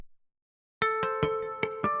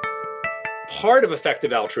heart of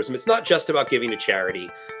effective altruism, it's not just about giving to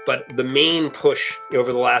charity, but the main push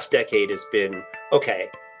over the last decade has been, okay,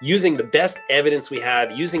 using the best evidence we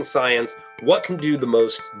have, using science, what can do the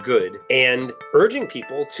most good, and urging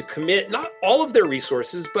people to commit not all of their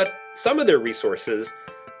resources, but some of their resources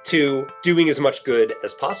to doing as much good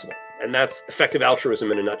as possible. And that's effective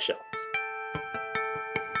altruism in a nutshell.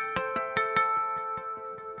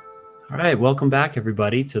 All right, welcome back,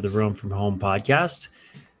 everybody, to the Rome from Home podcast.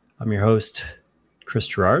 I'm your host, Chris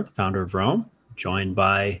Gerard, the founder of Rome, joined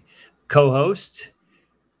by co-host,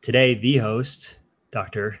 today the host,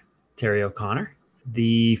 Dr. Terry O'Connor,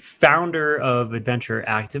 the founder of Adventure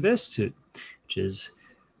Activist, which is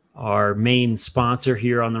our main sponsor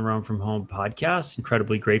here on the Rome from Home podcast.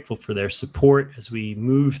 Incredibly grateful for their support as we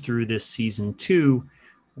move through this season 2,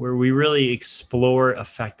 where we really explore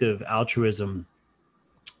effective altruism.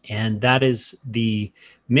 And that is the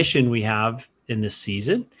mission we have in this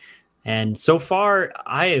season. And so far,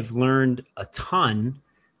 I have learned a ton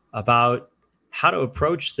about how to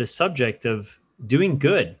approach the subject of doing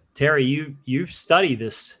good. Terry, you study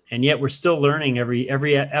this, and yet we're still learning every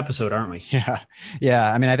episode, aren't we?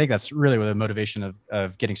 Yeah. I mean, I think that's really what the motivation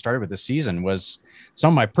of getting started with this season was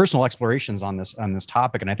some of my personal explorations on this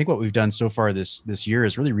topic. And I think what we've done so far this year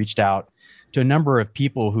is really reached out to a number of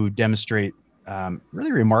people who demonstrate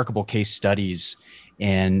really remarkable case studies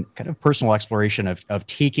and kind of personal exploration of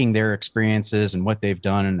taking their experiences and what they've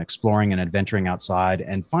done and exploring and adventuring outside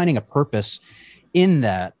and finding a purpose in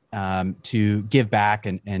that to give back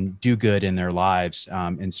and do good in their lives,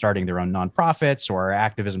 and starting their own nonprofits or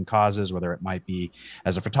activism causes, whether it might be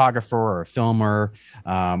as a photographer or a filmer,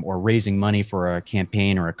 or raising money for a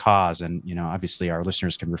campaign or a cause. And, obviously our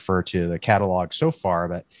listeners can refer to the catalog so far,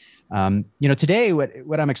 but today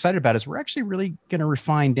what I'm excited about is we're actually really going to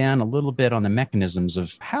refine down a little bit on the mechanisms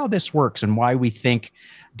of how this works and why we think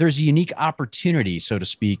there's a unique opportunity, so to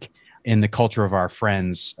speak, in the culture of our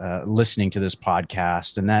friends listening to this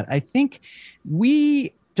podcast. And that I think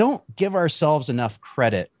we don't give ourselves enough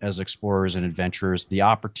credit as explorers and adventurers, the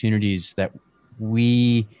opportunities that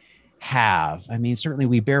we have. I mean, certainly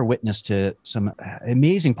we bear witness to some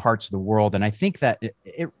amazing parts of the world. And I think that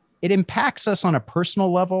it impacts us on a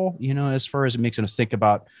personal level, as far as it makes us think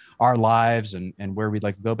about our lives and where we'd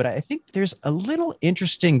like to go. But I think there's a little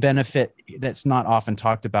interesting benefit that's not often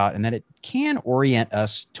talked about, and that it can orient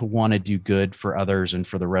us to want to do good for others and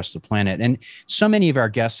for the rest of the planet. And so many of our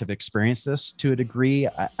guests have experienced this to a degree,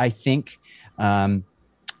 I think.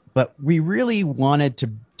 But we really wanted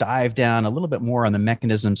to dive down a little bit more on the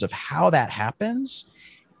mechanisms of how that happens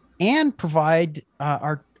and provide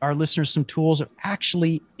our listeners some tools of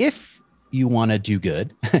actually, if you want to do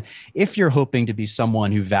good, if you're hoping to be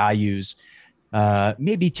someone who values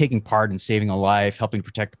maybe taking part in saving a life, helping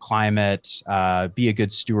protect the climate, be a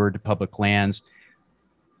good steward to public lands,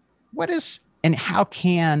 what is and how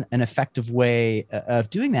can an effective way of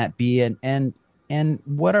doing that be? And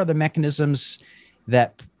what are the mechanisms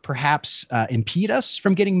that perhaps impede us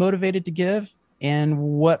from getting motivated to give? And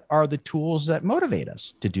what are the tools that motivate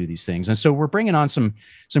us to do these things? And so we're bringing on some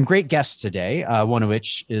great guests today, one of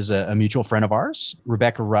which is a mutual friend of ours,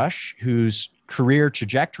 Rebecca Rush, whose career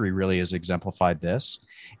trajectory really has exemplified this.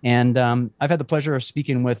 And I've had the pleasure of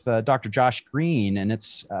speaking with Dr. Josh Green, and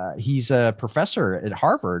he's a professor at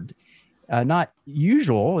Harvard. Not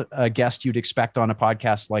usual a guest you'd expect on a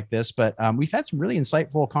podcast like this, but we've had some really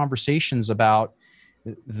insightful conversations about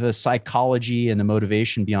the psychology and the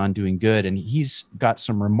motivation beyond doing good. And he's got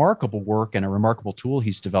some remarkable work and a remarkable tool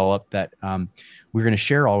he's developed that we're going to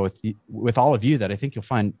share with all of you that I think you'll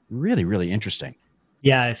find really, really interesting.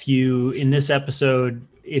 Yeah. In this episode,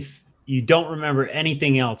 if you don't remember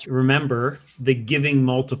anything else, remember the giving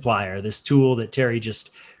multiplier, this tool that Terry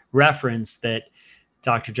just referenced that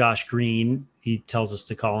Dr. Josh Green, he tells us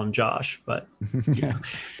to call him Josh, but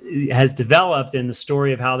has developed, and the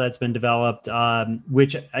story of how that's been developed,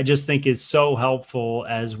 which I just think is so helpful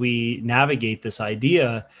as we navigate this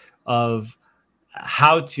idea of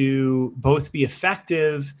how to both be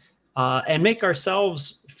effective and make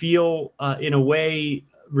ourselves feel in a way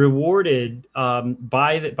rewarded in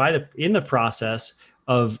the process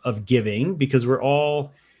of giving, because we're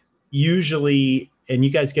all usually, and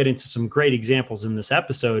you guys get into some great examples in this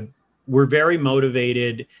episode, we're very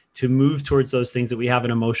motivated to move towards those things that we have an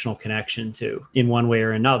emotional connection to in one way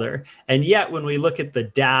or another. And yet when we look at the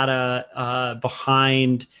data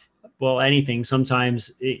behind, anything,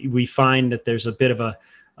 sometimes we find that there's a bit of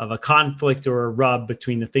a conflict or a rub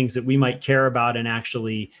between the things that we might care about and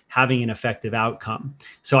actually having an effective outcome.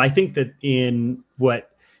 So I think that in what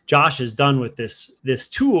Josh has done with this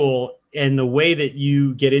tool, and the way that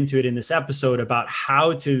you get into it in this episode about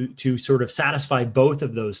how to sort of satisfy both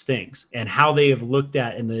of those things, and how they have looked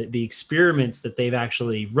at and the experiments that they've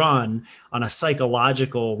actually run on a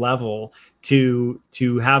psychological level to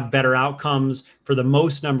have better outcomes for the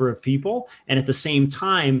most number of people, and at the same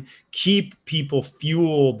time keep people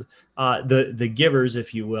fueled, the givers,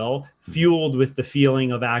 if you will, fueled with the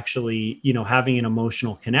feeling of actually, having an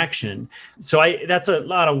emotional connection. So that's a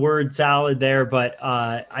lot of word salad there, but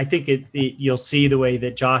I think you'll see the way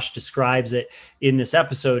that Josh describes it in this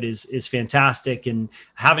episode is fantastic. And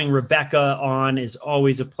having Rebecca on is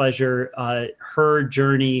always a pleasure. Her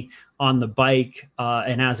journey on the bike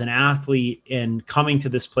and as an athlete and coming to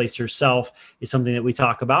this place herself is something that we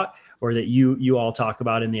talk about, or that you all talk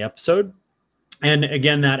about in the episode. And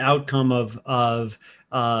again, that outcome of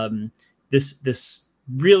this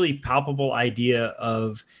really palpable idea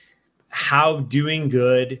of how doing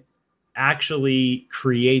good actually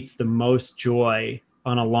creates the most joy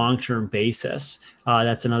on a long-term basis.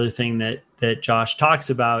 That's another thing that Josh talks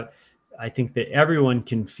about. I think that everyone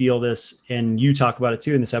can feel this, and you talk about it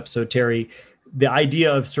too in this episode, Terry. The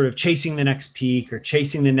idea of sort of chasing the next peak or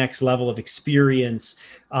chasing the next level of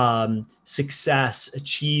experience, success,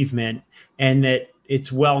 achievement. And that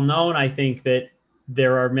it's well known, I think, that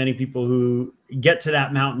there are many people who get to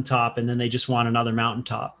that mountaintop and then they just want another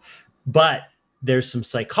mountaintop. But there's some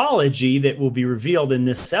psychology that will be revealed in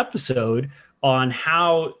this episode on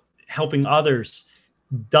how helping others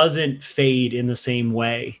doesn't fade in the same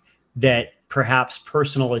way that perhaps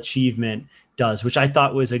personal achievement does, which I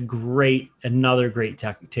thought was another great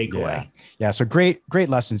takeaway. Yeah. So great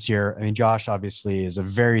lessons here. I mean, Josh obviously is a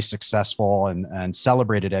very successful and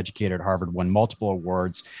celebrated educator at Harvard, won multiple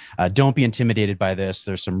awards. Don't be intimidated by this.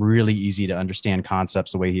 There's some really easy to understand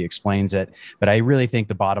concepts the way he explains it. But I really think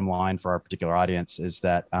the bottom line for our particular audience is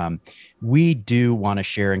that we do want to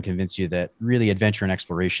share and convince you that really adventure and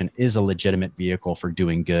exploration is a legitimate vehicle for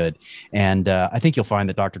doing good. And I think you'll find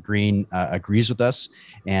that Dr. Green agrees with us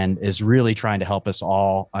and is really trying to help us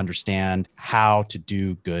all understand how to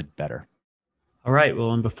do good better. All right.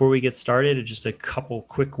 Well, and before we get started, just a couple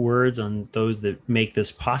quick words on those that make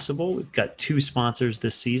this possible. We've got 2 sponsors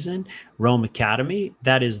this season. Roam Academy,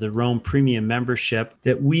 that is the Roam Premium membership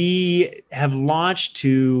that we have launched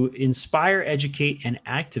to inspire, educate, and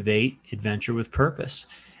activate adventure with purpose.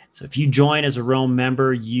 So if you join as a Roam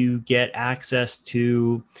member, you get access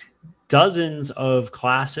to dozens of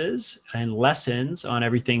classes and lessons on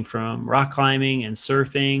everything from rock climbing and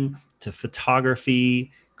surfing to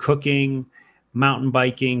photography, cooking, mountain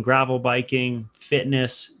biking, gravel biking,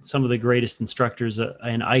 fitness, some of the greatest instructors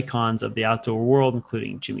and icons of the outdoor world,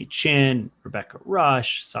 including Jimmy Chin, Rebecca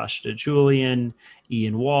Rush, Sasha DeJulian,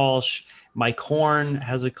 Ian Walsh. Mike Horn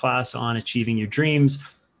has a class on achieving your dreams.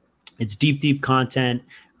 It's deep content.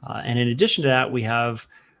 And in addition to that, we have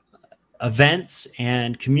events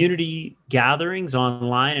and community gatherings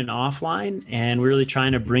online and offline. And we're really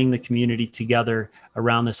trying to bring the community together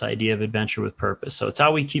around this idea of adventure with purpose. So it's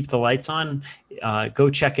how we keep the lights on.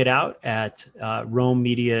 Go check it out at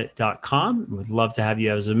roammedia.com. We'd love to have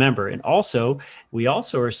you as a member. And also, we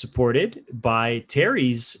also are supported by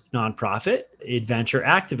Terry's nonprofit, Adventure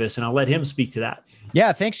Activists, and I'll let him speak to that.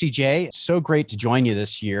 Yeah, thanks, CJ. So great to join you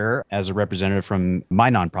this year as a representative from my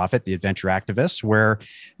nonprofit, the Adventure Activists, where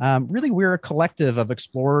really we're a collective of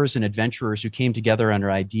explorers and adventurers who came together under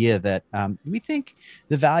idea that we think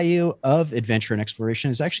the value of adventure and exploration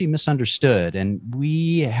is actually misunderstood. And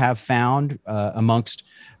we have found amongst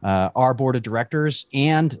our board of directors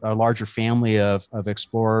and a larger family of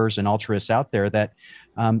explorers and altruists out there that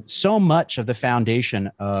so much of the foundation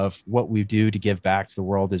of what we do to give back to the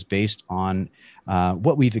world is based on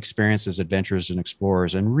what we've experienced as adventurers and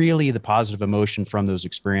explorers. And really the positive emotion from those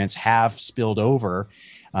experiences have spilled over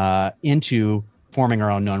into forming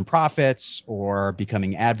our own nonprofits or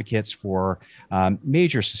becoming advocates for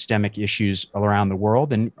major systemic issues around the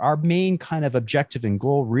world. And our main kind of objective and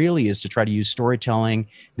goal really is to try to use storytelling,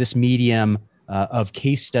 this medium of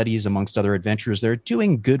case studies amongst other adventurers that are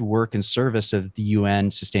doing good work in service of the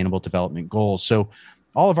UN Sustainable Development Goals. So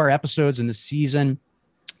all of our episodes in this season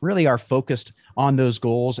really are focused on those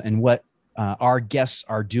goals and what our guests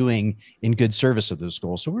are doing in good service of those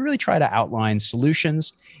goals. So we really try to outline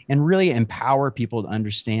solutions and really empower people to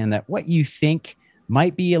understand that what you think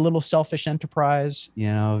might be a little selfish enterprise,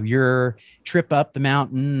 your trip up the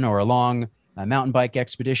mountain or along a mountain bike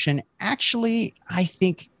expedition, actually, I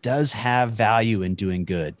think does have value in doing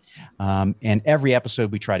good. And every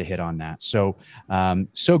episode we try to hit on that. So,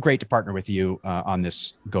 so great to partner with you on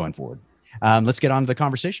this going forward. Let's get on to the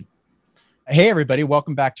conversation. Hey, everybody.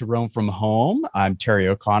 Welcome back to Roam from Home. I'm Terry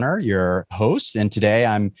O'Connor, your host. And today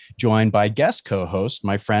I'm joined by guest co-host,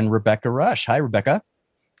 my friend, Rebecca Rush. Hi, Rebecca.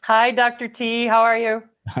 Hi, Dr. T. How are you?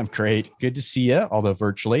 I'm great. Good to see you, although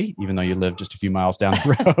virtually, even though you live just a few miles down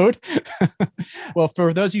the road. Well,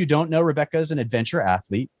 for those of you who don't know, Rebecca is an adventure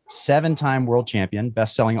athlete, 7-time world champion,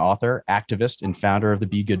 best-selling author, activist, and founder of the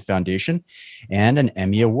Be Good Foundation, and an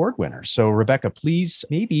Emmy Award winner. So, Rebecca, please,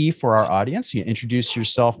 maybe for our audience, you introduce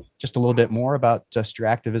yourself just a little bit more about just your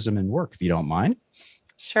activism and work, if you don't mind.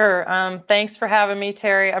 Sure. Thanks for having me,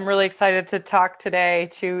 Terry. I'm really excited to talk today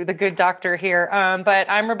to the good doctor here. But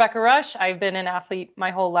I'm Rebecca Rush. I've been an athlete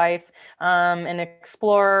my whole life, an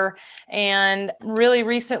explorer. And really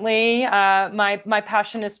recently, my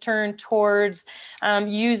passion is turned towards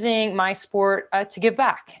using my sport to give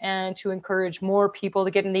back and to encourage more people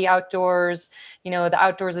to get in the outdoors. You know, the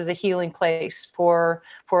outdoors is a healing place for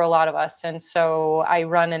a lot of us. And so I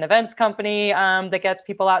run an events company that gets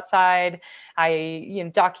people outside.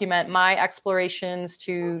 I document my explorations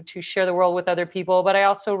to share the world with other people, but I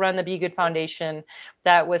also run the Be Good Foundation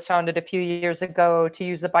that was founded a few years ago to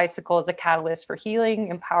use the bicycle as a catalyst for healing,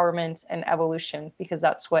 empowerment, and evolution, because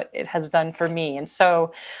that's what it has done for me. And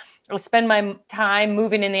so I'll spend my time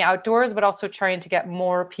moving in the outdoors, but also trying to get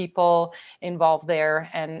more people involved there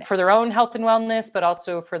and for their own health and wellness, but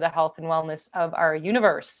also for the health and wellness of our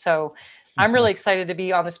universe. So I'm really excited to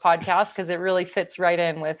be on this podcast because it really fits right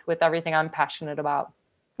in with everything I'm passionate about.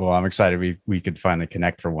 Well, I'm excited we could finally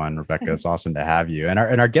connect for one, Rebecca. It's awesome to have you. And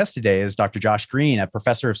our guest today is Dr. Josh Green, a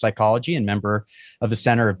professor of psychology and member of the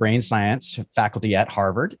Center of Brain Science faculty at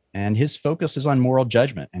Harvard. And his focus is on moral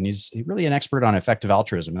judgment. And he's really an expert on effective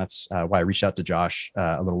altruism. That's why I reached out to Josh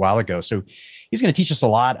a little while ago. So he's going to teach us a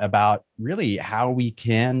lot about really how we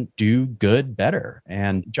can do good better.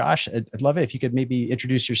 And Josh, I'd love it if you could maybe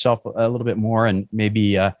introduce yourself a little bit more and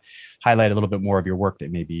maybe highlight a little bit more of your work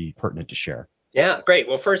that may be pertinent to share. Yeah, great.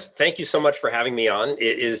 Well, first, thank you so much for having me on.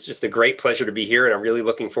 It is just a great pleasure to be here, and I'm really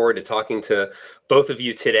looking forward to talking to both of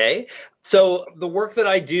you today. So the work that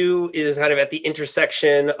I do is kind of at the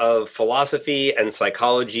intersection of philosophy and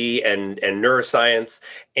psychology and neuroscience,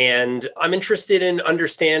 and I'm interested in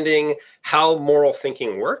understanding how moral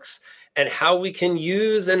thinking works and how we can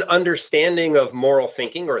use an understanding of moral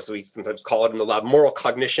thinking, or as we sometimes call it in the lab, moral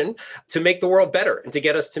cognition, to make the world better and to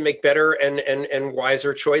get us to make better and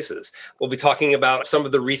wiser choices. We'll be talking about some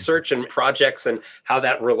of the research and projects and how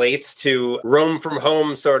that relates to Roam from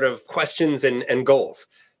Home sort of questions and goals.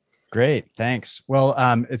 Great. Thanks. Well,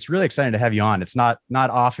 it's really exciting to have you on. It's not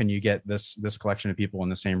often you get this collection of people in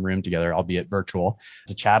the same room together, albeit virtual,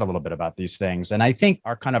 to chat a little bit about these things. And I think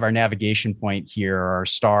our navigation point here, our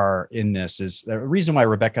star in this, is the reason why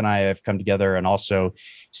Rebecca and I have come together, and also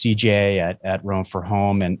CJ at Roam for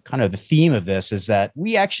Home. And kind of the theme of this is that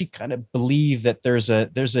we actually kind of believe that there's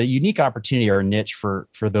a unique opportunity or a niche for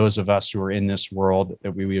those of us who are in this world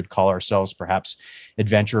that we would call ourselves perhaps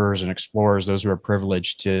adventurers and explorers, those who are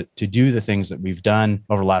privileged to do the things that we've done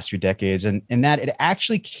over the last few decades. And that it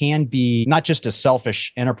actually can be not just a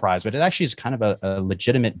selfish enterprise, but it actually is kind of a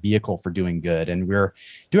legitimate vehicle for doing good. And we're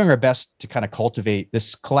doing our best to kind of cultivate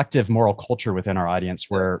this collective moral culture within our audience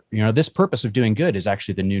where, this purpose of doing good is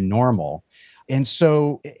actually the new normal. And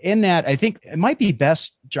so in that, I think it might be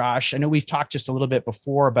best, Josh, I know we've talked just a little bit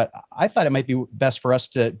before, but I thought it might be best for us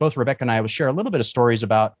to, both Rebecca and I, will share a little bit of stories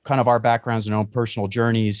about kind of our backgrounds and own personal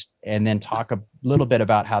journeys, and then talk a little bit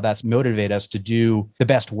about how that's motivated us to do the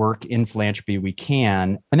best work in philanthropy we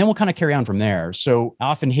can. And then we'll kind of carry on from there. So I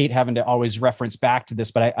often hate having to always reference back to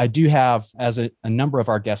this, but I do have, as a number of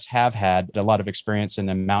our guests have had, a lot of experience in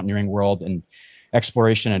the mountaineering world and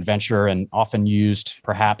exploration, adventure, and often used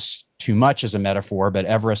perhaps too much as a metaphor, but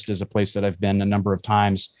Everest is a place that I've been a number of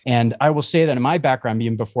times. And I will say that in my background,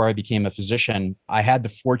 even before I became a physician, I had the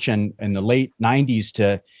fortune in the late 90s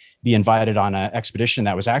to be invited on an expedition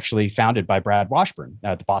that was actually founded by Brad Washburn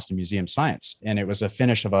at the Boston Museum of Science. And it was a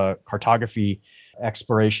finish of a cartography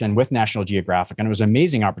exploration with National Geographic. And it was an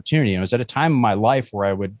amazing opportunity. And it was at a time in my life where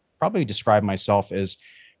I would probably describe myself as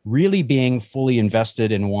really being fully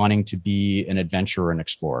invested in wanting to be an adventurer and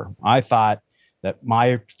explorer. I thought that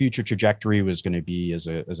my future trajectory was going to be as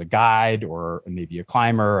a guide or maybe a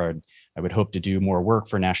climber, or I would hope to do more work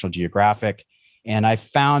for National Geographic. And I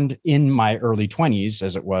found in my early 20s,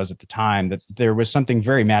 as it was at the time, that there was something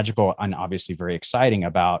very magical and obviously very exciting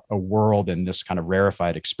about a world and this kind of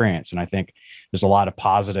rarefied experience. And I think there's a lot of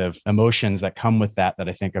positive emotions that come with that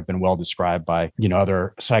I think have been well described by,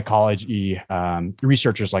 other psychology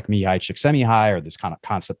researchers like Mihaly Csikszentmihalyi, or this kind of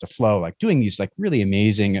concept of flow, like doing these like really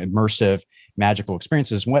amazing, immersive magical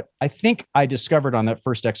experiences. What I think I discovered on that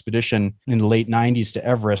first expedition in the late 90s to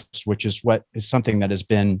Everest, which is what is something that has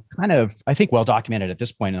been kind of, I think, well documented at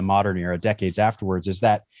this point in the modern era, decades afterwards, is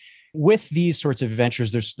that with these sorts of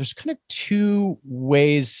adventures, there's kind of two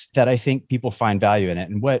ways that I think people find value in it.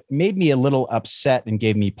 And what made me a little upset and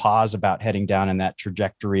gave me pause about heading down in that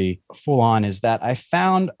trajectory full on is that I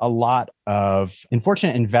found a lot of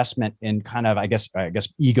unfortunate investment in kind of, I guess,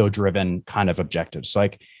 ego-driven kind of objectives.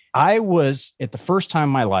 Like, I was at the first time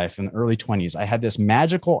in my life in the early 20s, I had this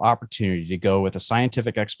magical opportunity to go with a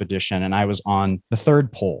scientific expedition, and I was on the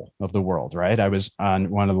third pole of the world, right? I was on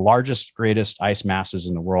one of the largest, greatest ice masses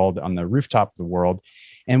in the world, on the rooftop of the world.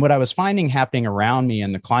 And what I was finding happening around me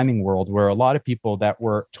in the climbing world were a lot of people that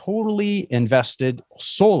were totally invested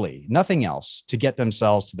solely, nothing else, to get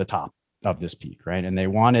themselves to the top of this peak, right? And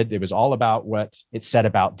it was all about what it said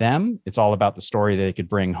about them. It's all about the story they could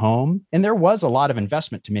bring home. And there was a lot of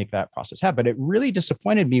investment to make that process happen. But it really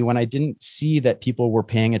disappointed me when I didn't see that people were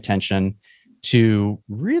paying attention to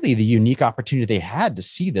really the unique opportunity they had to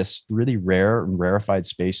see this really rare and rarefied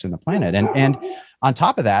space in the planet. And on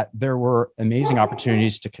top of that, there were amazing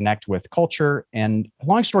opportunities to connect with culture. And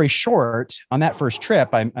long story short, on that first trip,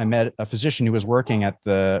 I met a physician who was working at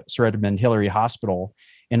the Sir Edmund Hillary Hospital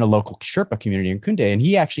in a local Sherpa community in Kunde. And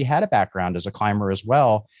he actually had a background as a climber as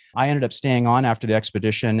well. I ended up staying on after the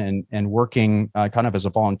expedition and working kind of as a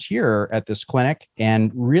volunteer at this clinic, and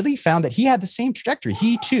really found that he had the same trajectory.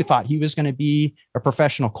 He too thought he was going to be a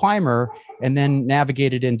professional climber, and then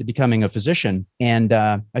navigated into becoming a physician. And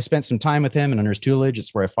I spent some time with him in a nurse tutelage.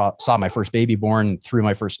 It's where I saw my first baby born, through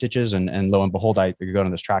my first stitches. And lo and behold, I could go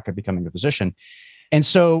on this track of becoming a physician. And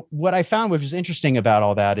so what I found, which was interesting about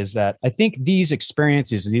all that, is that I think these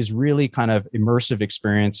experiences, these really kind of immersive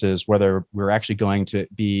experiences, whether we're actually going to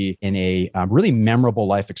be in a really memorable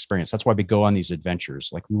life experience, that's why we go on these adventures.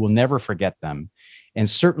 Like, we will never forget them. And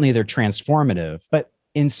certainly they're transformative, but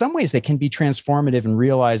in some ways they can be transformative in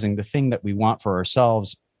realizing the thing that we want for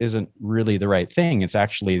ourselves isn't really the right thing. It's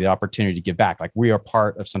actually the opportunity to give back. Like, we are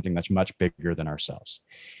part of something that's much bigger than ourselves.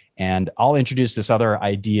 And I'll introduce this other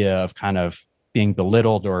idea of kind of being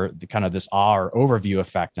belittled, or the kind of this awe or overview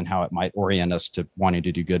effect, and how it might orient us to wanting to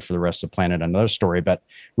do good for the rest of the planet. Another story. But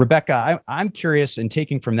Rebecca, I'm curious, in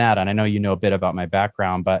taking from that, and I know you know a bit about my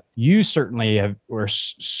background, but you certainly were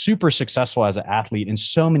super successful as an athlete in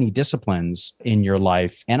so many disciplines in your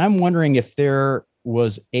life. And I'm wondering if there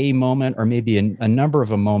was a moment, or maybe a number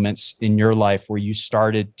of moments in your life, where you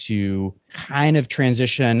started to kind of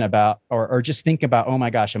transition about, or just think about, oh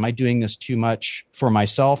my gosh, am I doing this too much for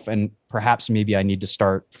myself? And perhaps maybe I need to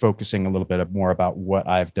start focusing a little bit more about what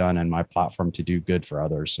I've done and my platform to do good for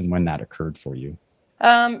others, and when that occurred for you.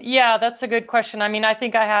 Yeah, that's a good question. I mean, I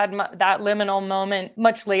think I had that liminal moment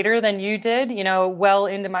much later than you did, well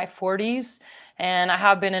into my 40s. And I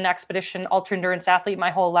have been an expedition ultra endurance athlete my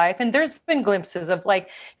whole life. And there's been glimpses of like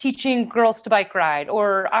teaching girls to bike ride,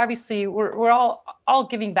 or obviously we're all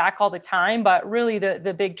giving back all the time. But really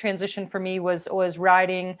the big transition for me was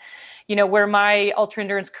riding, where my ultra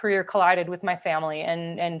endurance career collided with my family.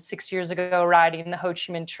 And 6 years ago, riding the Ho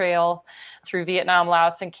Chi Minh Trail through Vietnam,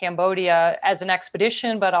 Laos, and Cambodia as an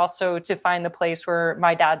expedition, but also to find the place where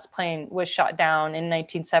my dad's plane was shot down in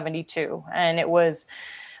 1972. And it was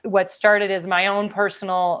what started as my own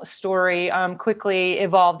personal story, quickly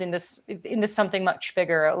evolved into something much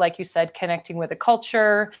bigger. Like you said, connecting with a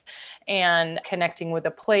culture and connecting with a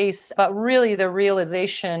place. But really the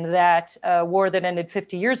realization that a war that ended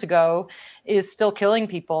 50 years ago is still killing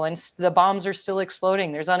people, and the bombs are still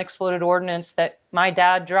exploding. There's unexploded ordnance that my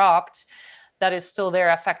dad dropped that is still there,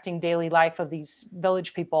 affecting daily life of these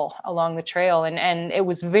village people along the trail. And it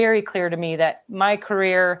was very clear to me that my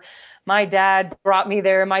career, my dad brought me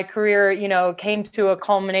there. My career, came to a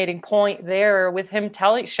culminating point there with him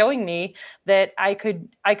showing me that I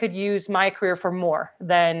could use my career for more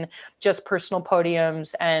than just personal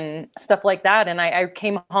podiums and stuff like that. And I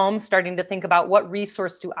came home starting to think about, what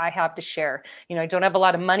resource do I have to share? I don't have a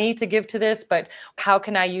lot of money to give to this, but how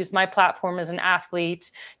can I use my platform as an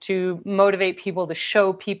athlete to motivate people, to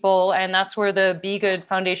show people? And that's where the Be Good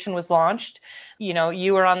Foundation was launched.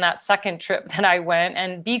 You were on that second trip that I went,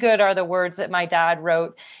 and be good are the words that my dad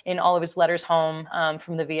wrote in all of his letters home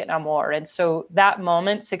from the Vietnam War. And so that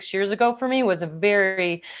moment 6 years ago for me was a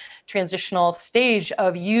very transitional stage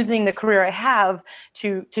of using the career I have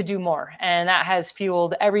to do more. And that has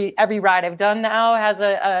fueled every ride I've done now has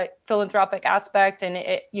a philanthropic aspect.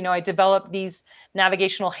 And I developed these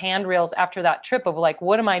navigational handrails after that trip of like,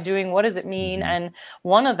 what am I doing? What does it mean? And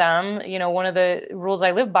one of them, one of the rules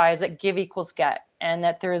I live by is that give equals get, and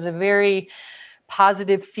that there is a very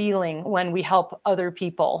positive feeling when we help other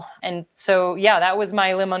people. And so, yeah, that was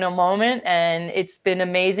my liminal moment. And it's been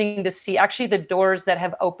amazing to see actually the doors that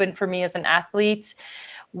have opened for me as an athlete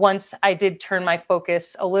once I did turn my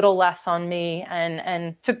focus a little less on me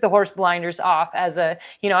and took the horse blinders off as a,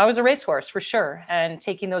 I was a racehorse for sure. And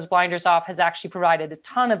taking those blinders off has actually provided a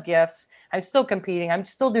ton of gifts. I'm still competing. I'm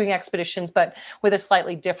still doing expeditions, but with a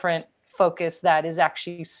slightly different focus that is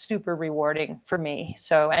actually super rewarding for me.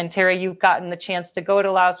 So, and Terry, you've gotten the chance to go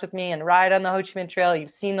to Laos with me and ride on the Ho Chi Minh Trail.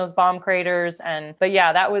 You've seen those bomb craters. But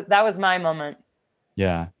yeah, that was my moment.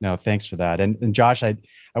 Yeah, no, thanks for that. And Josh, I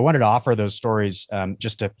wanted to offer those stories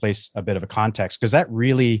just to place a bit of a context, because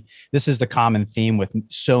this is the common theme with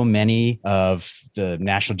so many of the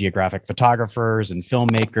National Geographic photographers and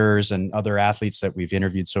filmmakers and other athletes that we've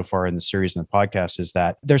interviewed so far in the series and the podcast, is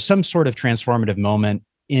that there's some sort of transformative moment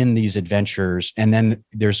in these adventures, and then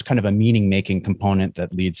there's kind of a meaning-making component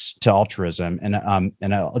that leads to altruism. And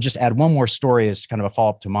I'll just add one more story as kind of a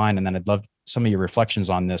follow-up to mine, and then I'd love some of your reflections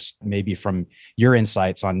on this, maybe from your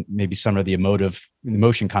insights on maybe some of the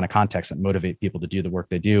emotion kind of context that motivate people to do the work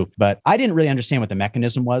they do. But I didn't really understand what the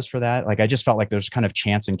mechanism was for that. Like, I just felt like there's kind of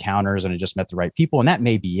chance encounters and I just met the right people. And that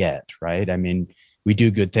may be it, right? I mean, we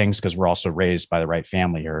do good things because we're also raised by the right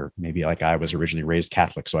family, or maybe like I was originally raised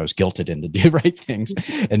Catholic, so I was guilted into do the right things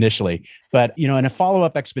initially. But, in a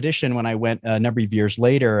follow-up expedition, when I went a number of years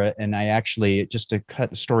later, and I actually, just to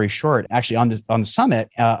cut the story short, actually on the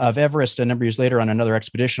summit of Everest, a number of years later on another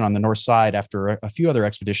expedition on the north side after a few other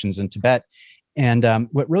expeditions in Tibet. And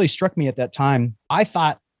what really struck me at that time, I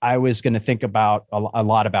thought I was going to think about a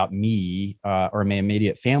lot about me or my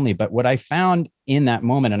immediate family. But what I found in that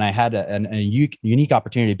moment, and I had a unique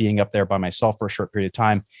opportunity being up there by myself for a short period of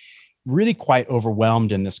time, really quite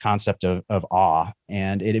overwhelmed in this concept of awe.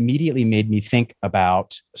 And it immediately made me think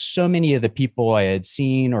about so many of the people I had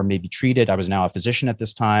seen or maybe treated. I was now a physician at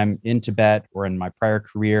this time in Tibet or in my prior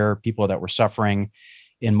career, people that were suffering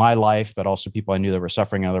in my life, but also people I knew that were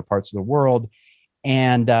suffering in other parts of the world.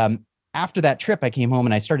 And after that trip, I came home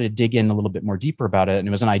and I started to dig in a little bit more deeper about it. And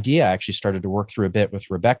it was an idea I actually started to work through a bit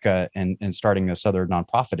with Rebecca and starting this other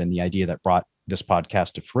nonprofit. And the idea that brought this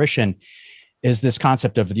podcast to fruition is this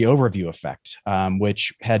concept of the overview effect,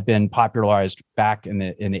 which had been popularized back in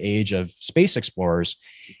the age of space explorers.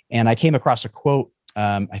 And I came across a quote.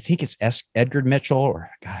 I think it's Edgar Mitchell, or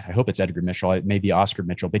God, I hope it's Edgar Mitchell. It may be Oscar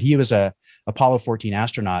Mitchell, but he was a Apollo 14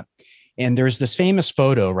 astronaut. And there's this famous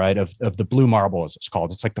photo, right, of the blue marble, as it's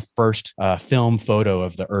called. It's like the first film photo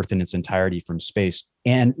of the Earth in its entirety from space.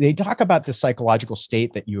 And they talk about the psychological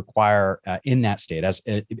state that you acquire in that state as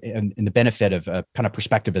in the benefit of a kind of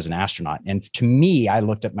perspective as an astronaut. And to me, I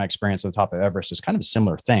looked at my experience on the top of Everest as kind of a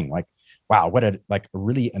similar thing. Like, wow, what a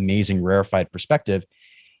really amazing, rarefied perspective.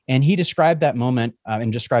 And he described that moment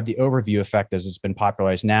and described the overview effect as it's been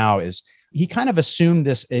popularized now is he kind of assumed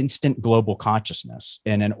this instant global consciousness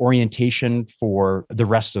and an orientation for the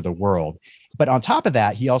rest of the world. But on top of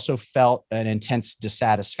that, he also felt an intense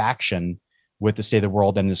dissatisfaction with the state of the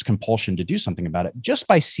world and this compulsion to do something about it just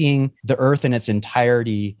by seeing the Earth in its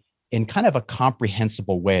entirety in kind of a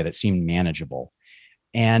comprehensible way that seemed manageable.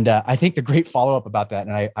 And I think the great follow-up about that,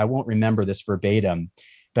 and I won't remember this verbatim,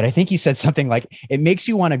 but I think he said something like, it makes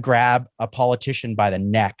you want to grab a politician by the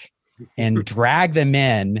neck and drag them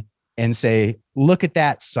in and say, look at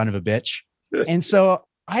that son of a bitch. And so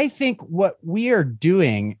I think what we are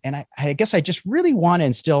doing, and I guess I just really want to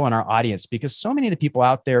instill in our audience, because so many of the people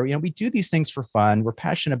out there, we do these things for fun, we're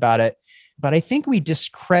passionate about it, but I think we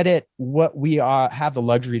discredit what we have the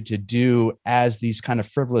luxury to do as these kind of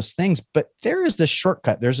frivolous things. But there is this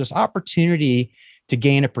shortcut. There's this opportunity to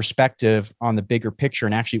gain a perspective on the bigger picture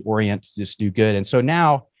and actually orient to just do good. And so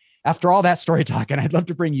now, after all that story talk, and I'd love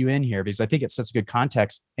to bring you in here because I think it's such a good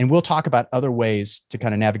context, and we'll talk about other ways to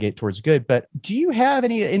kind of navigate towards good. But do you have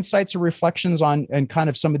any insights or reflections on and kind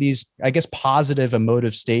of some of these, I guess, positive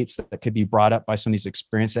emotive states that could be brought up by some of these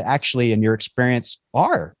experiences that actually, in your experience,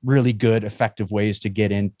 are really good, effective ways to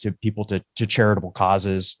get into people to charitable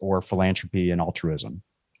causes or philanthropy and altruism?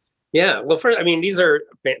 Yeah, well, first, I mean, these are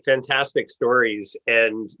fantastic stories,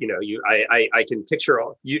 and I can picture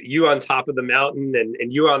you on top of the mountain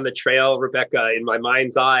and you on the trail, Rebecca, in my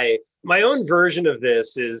mind's eye. My own version of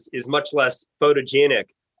this is much less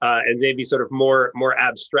photogenic and maybe sort of more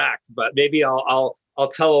abstract. But maybe I'll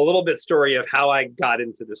tell a little bit story of how I got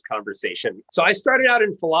into this conversation. So I started out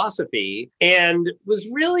in philosophy and was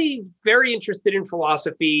really very interested in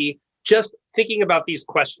philosophy, just thinking about these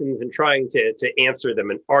questions and trying to answer them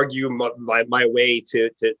and argue my way to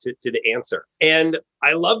the answer. And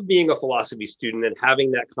I love being a philosophy student and having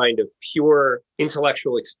that kind of pure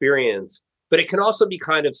intellectual experience, but it can also be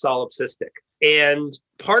kind of solipsistic. And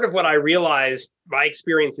part of what I realized, my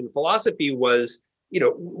experience in philosophy was,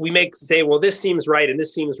 we say, well, this seems right and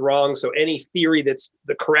this seems wrong. So any theory that's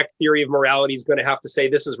the correct theory of morality is going to have to say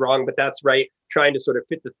this is wrong, but that's right, trying to sort of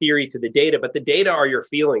fit the theory to the data. But the data are your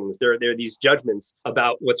feelings. They're these judgments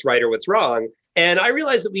about what's right or what's wrong. And I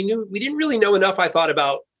realized that we didn't really know enough, I thought,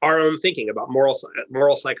 about our own thinking, about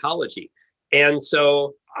moral psychology. And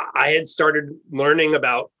so I had started learning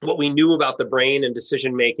about what we knew about the brain and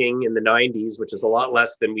decision making in the 90s, which is a lot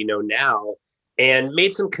less than we know now, and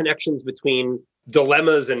made some connections between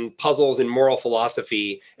dilemmas and puzzles in moral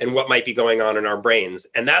philosophy and what might be going on in our brains.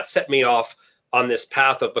 And that set me off on this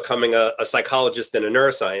path of becoming a psychologist and a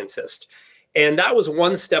neuroscientist. And that was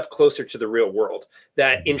one step closer to the real world,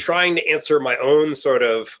 that in trying to answer my own sort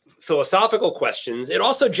of philosophical questions, it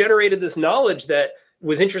also generated this knowledge that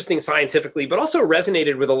was interesting scientifically, but also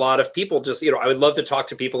resonated with a lot of people. Just, I would love to talk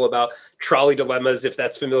to people about trolley dilemmas, if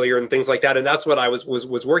that's familiar, and things like that. And that's what I was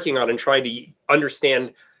working on and trying to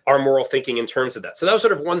understand our moral thinking in terms of that. So that was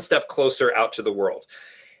sort of one step closer out to the world.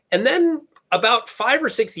 And then about 5 or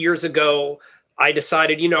 6 years ago, I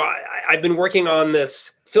decided, I've been working on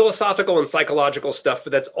this philosophical and psychological stuff,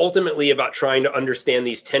 but that's ultimately about trying to understand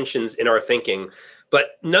these tensions in our thinking.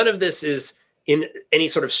 But none of this is in any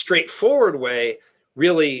sort of straightforward way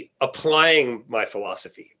really applying my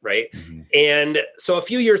philosophy, right? Mm-hmm. And so a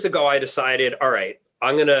few years ago, I decided, all right,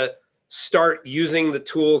 I'm going to start using the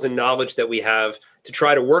tools and knowledge that we have to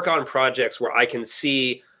try to work on projects where I can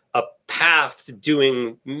see a path to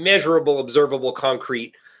doing measurable, observable,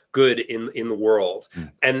 concrete good in the world.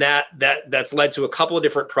 Mm. And that's led to a couple of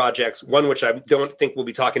different projects, one which I don't think we'll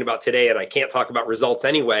be talking about today, and I can't talk about results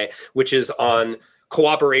anyway, which is on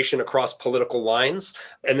cooperation across political lines.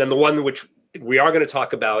 And then the one which we are going to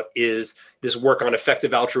talk about is this work on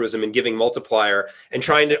effective altruism and giving multiplier, and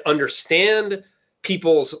trying to understand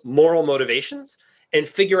people's moral motivations and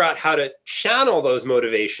figure out how to channel those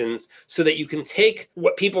motivations so that you can take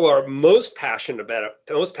what people are most passionate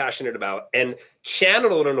about and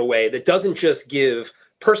channel it in a way that doesn't just give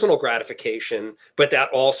personal gratification, but that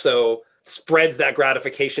also spreads that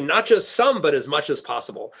gratification, not just some, but as much as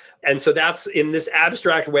possible. And so that's in this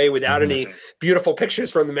abstract way, without any beautiful pictures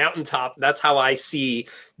from the mountaintop. That's how I see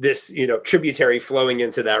this, tributary flowing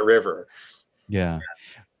into that river. Yeah.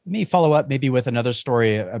 Let me follow up maybe with another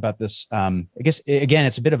story about this. I guess, again,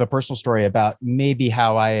 it's a bit of a personal story about maybe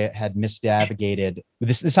how I had misnavigated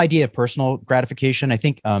this idea of personal gratification. I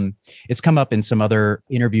think it's come up in some other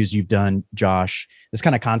interviews you've done, Josh, this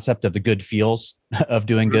kind of concept of the good feels of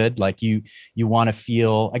doing good. Like you want to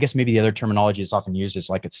feel, I guess maybe the other terminology is often used is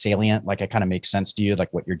like it's salient, like it kind of makes sense to you,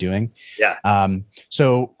 like what you're doing. Yeah.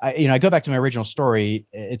 So I go back to my original story.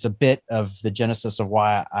 It's a bit of the genesis of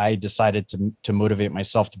why I decided to motivate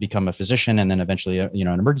myself to become a physician and then eventually, an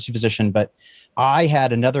emergency physician. But I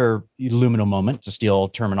had another luminal moment, to steal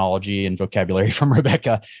terminology and vocabulary from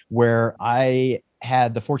Rebecca, where I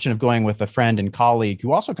had the fortune of going with a friend and colleague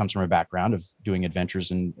who also comes from a background of doing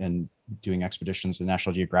adventures and doing expeditions in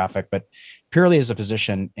National Geographic, but purely as a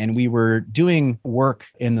physician. And we were doing work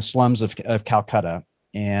in the slums of Calcutta.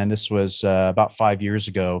 And this was about 5 years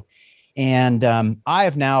ago. And I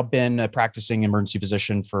have now been a practicing emergency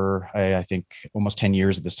physician for, I think, almost 10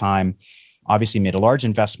 years at this time. Obviously made a large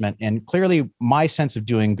investment. And clearly my sense of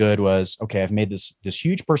doing good was, okay, I've made this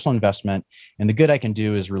huge personal investment, and the good I can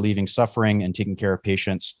do is relieving suffering and taking care of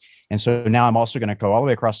patients. And so now I'm also going to go all the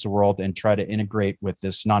way across the world and try to integrate with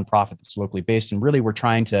this nonprofit that's locally based. And really, we're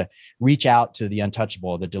trying to reach out to the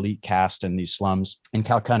untouchable, the delete caste in these slums in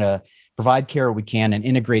Calcutta, provide care we can and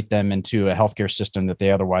integrate them into a healthcare system that they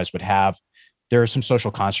otherwise would have. There are some social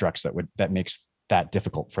constructs that makes that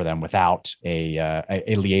difficult for them without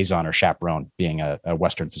a liaison or chaperone, being a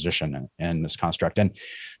Western physician in this construct. And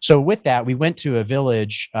so with that, we went to a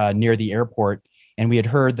village near the airport, and we had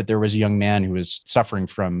heard that there was a young man who was suffering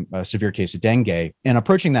from a severe case of dengue. And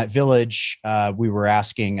approaching that village, I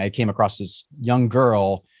came across this young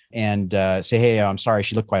girl and say, hey, I'm sorry.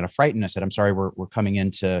 She looked quite frightened. I said, I'm sorry, we're coming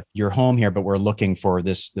into your home here, but we're looking for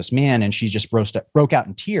this man. And she just broke out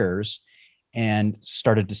in tears and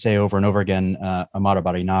started to say over and over again, Amara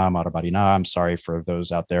Barina, Amara Barina. I'm sorry for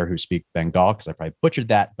those out there who speak Bengal, because I probably butchered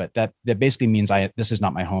that, but that basically means this is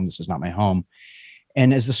not my home. This is not my home.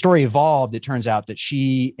 And as the story evolved, it turns out that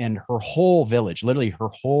she and her whole village, literally her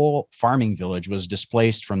whole farming village, was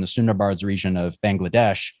displaced from the Sundarbans region of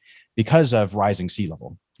Bangladesh because of rising sea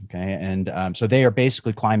level. Okay. And so they are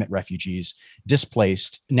basically climate refugees,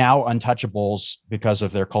 displaced, now untouchables because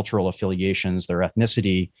of their cultural affiliations, their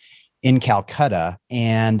ethnicity. in Calcutta.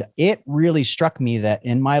 And it really struck me that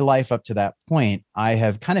in my life up to that point, I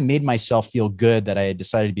have kind of made myself feel good that I had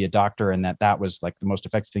decided to be a doctor and that was like the most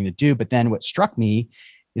effective thing to do. But then what struck me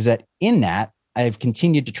is that in that, I've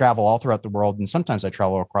continued to travel all throughout the world. And sometimes I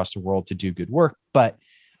travel across the world to do good work, but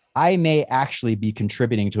I may actually be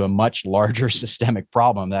contributing to a much larger systemic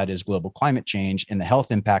problem that is global climate change and the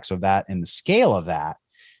health impacts of that and the scale of that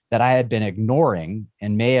I had been ignoring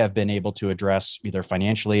and may have been able to address either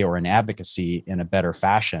financially or in advocacy in a better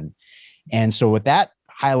fashion. And so what that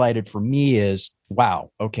highlighted for me is,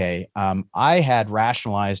 wow, okay, I had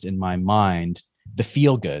rationalized in my mind the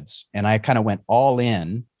feel goods and I kind of went all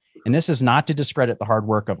in. And this is not to discredit the hard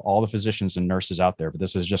work of all the physicians and nurses out there, but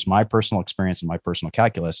this is just my personal experience and my personal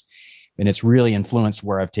calculus. And it's really influenced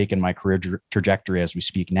where I've taken my career trajectory as we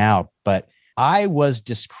speak now. But I was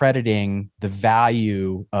discrediting the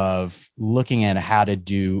value of looking at how to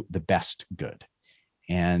do the best good.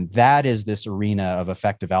 And that is this arena of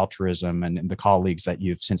effective altruism and the colleagues that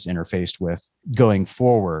you've since interfaced with going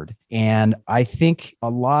forward. And I think a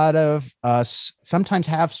lot of us sometimes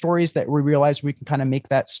have stories that we realize we can kind of make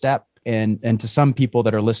that step. And to some people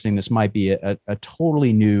that are listening, this might be a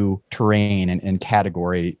totally new terrain and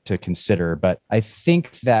category to consider. But I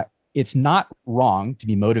think that it's not wrong to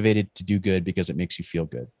be motivated to do good because it makes you feel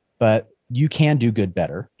good, but you can do good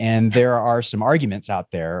better. And there are some arguments out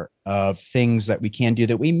there of things that we can do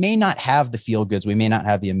that we may not have the feel goods, we may not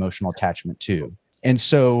have the emotional attachment to. And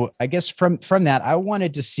so I guess from that, I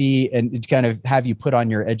wanted to see and kind of have you put on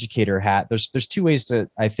your educator hat. There's two ways to,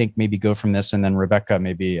 I think, maybe go from this. And then Rebecca,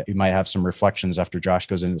 maybe you might have some reflections after Josh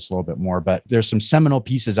goes into this a little bit more, but there's some seminal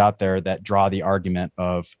pieces out there that draw the argument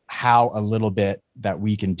of how a little bit that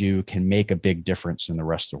we can do can make a big difference in the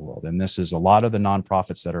rest of the world. And this is a lot of the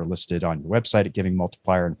nonprofits that are listed on your website at Giving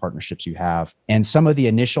Multiplier and partnerships you have. And some of the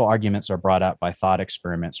initial arguments are brought up by thought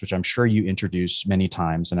experiments, which I'm sure you introduce many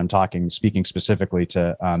times. And I'm speaking specifically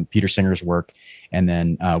to Peter Singer's work and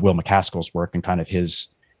then Will MacAskill's work and kind of his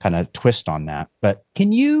kind of twist on that. But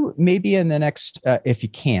can you maybe in the next, if you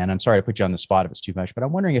can, I'm sorry to put you on the spot if it's too much, but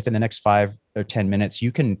I'm wondering if in the next 5 or 10 minutes,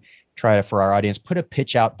 you can try to, for our audience, put a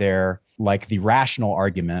pitch out there, like the rational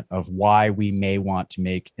argument of why we may want to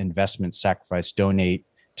make investments, sacrifice, donate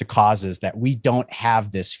to causes that we don't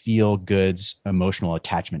have this feel goods emotional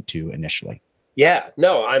attachment to initially. Yeah,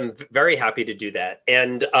 no, I'm very happy to do that.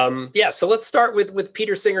 And so let's start with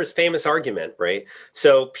Peter Singer's famous argument, right?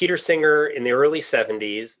 So Peter Singer in the early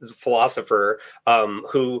 70s is a philosopher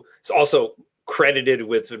who is also credited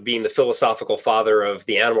with being the philosophical father of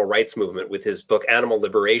the animal rights movement with his book Animal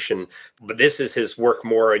Liberation, but this is his work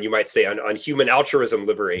more, you might say, on human altruism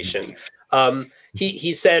liberation.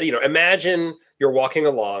 He said, imagine you're walking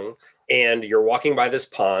along and you're walking by this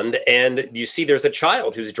pond and you see there's a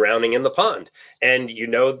child who's drowning in the pond, and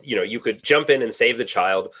you could jump in and save the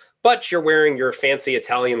child, but you're wearing your fancy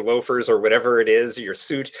Italian loafers or whatever it is, your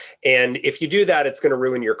suit. And if you do that, it's going to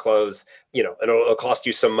ruin your clothes. It'll cost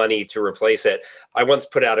you some money to replace it. I once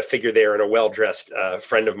put out a figure there and a well-dressed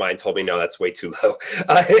friend of mine told me, no, that's way too low.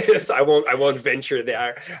 I won't venture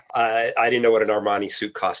there. I didn't know what an Armani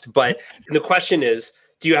suit cost. But the question is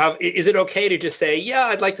it okay to just say, yeah,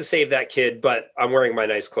 I'd like to save that kid, but I'm wearing my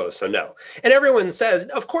nice clothes, so no. And everyone says,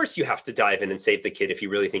 of course you have to dive in and save the kid if you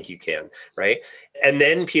really think you can, right? And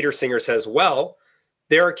then Peter Singer says, well,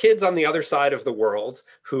 there are kids on the other side of the world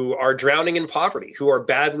who are drowning in poverty, who are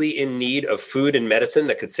badly in need of food and medicine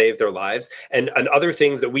that could save their lives, and other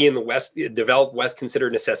things that we in the West, developed West,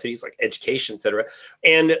 consider necessities like education, et cetera.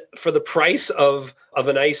 And for the price of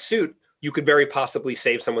a nice suit, you could very possibly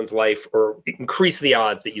save someone's life or increase the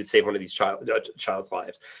odds that you'd save one of these child's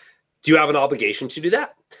lives. Do you have an obligation to do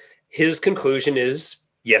that? His conclusion is,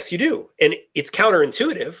 yes, you do. And it's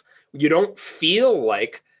counterintuitive. You don't feel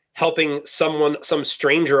like helping some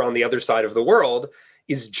stranger on the other side of the world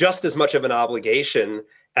is just as much of an obligation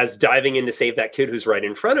as diving in to save that kid who's right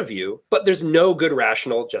in front of you, but there's no good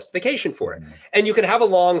rational justification for it. And you can have a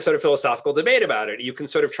long sort of philosophical debate about it. You can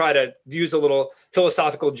sort of try to use a little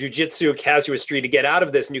philosophical jujitsu casuistry to get out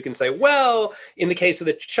of this. And you can say, well, in the case of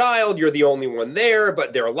the child, you're the only one there,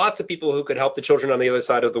 but there are lots of people who could help the children on the other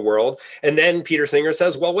side of the world. And then Peter Singer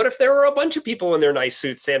says, well, what if there were a bunch of people in their nice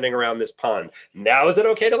suits standing around this pond? Now, is it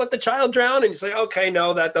okay to let the child drown? And you say, okay,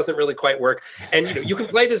 no, that doesn't really quite work. And you can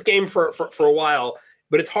play this game for a while,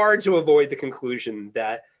 but it's hard to avoid the conclusion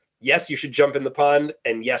that, yes, you should jump in the pond,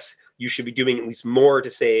 and yes, you should be doing at least more to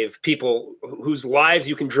save people whose lives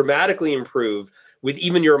you can dramatically improve with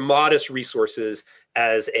even your modest resources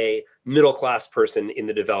as a middle-class person in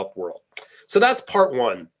the developed world. So that's part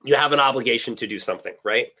one. You have an obligation to do something,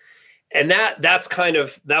 right? And that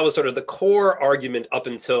was sort of the core argument up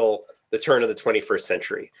until the turn of the 21st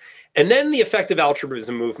century. And then the effective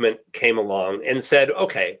altruism movement came along and said,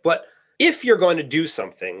 okay, but if you're going to do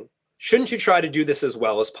something, shouldn't you try to do this as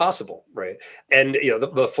well as possible, right? And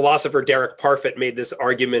the philosopher Derek Parfit made this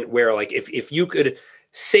argument where, like, if you could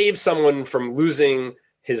save someone from losing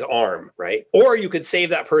his arm, right, or you could save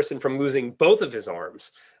that person from losing both of his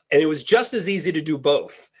arms, and it was just as easy to do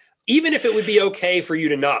both, even if it would be okay for you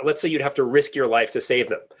to not, let's say you'd have to risk your life to save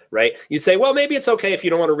them, right? You'd say, well, maybe it's okay if you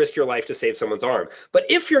don't want to risk your life to save someone's arm. But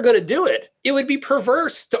if you're going to do it, it would be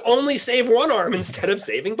perverse to only save one arm instead of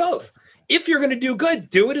saving both. If you're going to do good,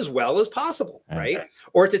 do it as well as possible, right? Okay.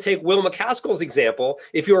 Or to take Will McCaskill's example,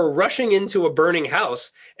 if you're rushing into a burning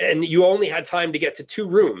house and you only had time to get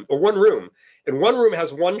to one room, and one room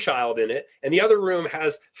has one child in it, and the other room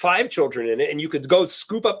has 5 children in it, and you could go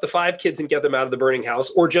scoop up the 5 kids and get them out of the burning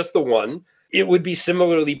house, or just the one, it would be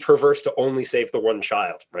similarly perverse to only save the one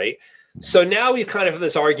child, right? So now we kind of have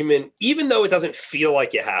this argument, even though it doesn't feel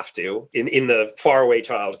like you have to, in the faraway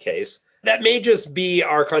child case, that may just be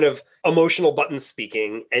our kind of emotional button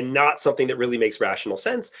speaking and not something that really makes rational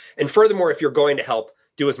sense. And furthermore, if you're going to help,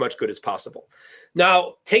 do as much good as possible.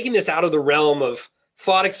 Now, taking this out of the realm of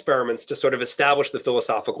thought experiments to sort of establish the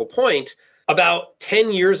philosophical point, about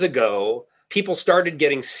 10 years ago, people started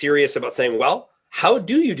getting serious about saying, well, how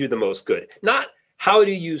do you do the most good? Not how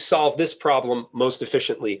do you solve this problem most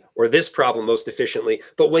efficiently or this problem most efficiently,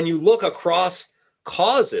 but when you look across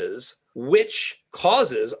causes, which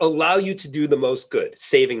causes allow you to do the most good,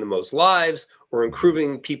 saving the most lives or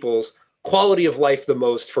improving people's quality of life the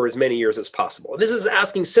most for as many years as possible. And this is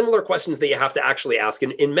asking similar questions that you have to actually ask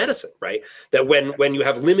in medicine, right? That when you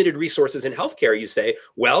have limited resources in healthcare, you say,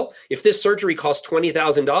 well, if this surgery costs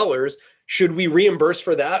 $20,000, should we reimburse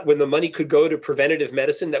for that when the money could go to preventative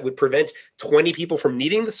medicine that would prevent 20 people from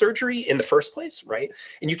needing the surgery in the first place, right?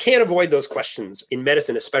 And you can't avoid those questions in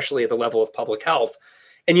medicine, especially at the level of public health.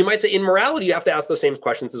 And you might say in morality, you have to ask those same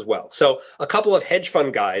questions as well. So a couple of hedge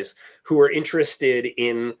fund guys who are interested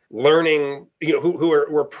in learning, who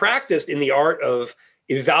were practiced in the art of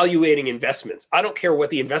evaluating investments. I don't care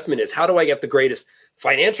what the investment is. How do I get the greatest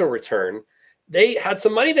financial return? They had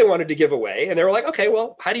some money they wanted to give away. And they were like, okay,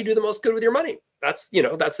 well, how do you do the most good with your money? That's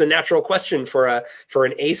the natural question for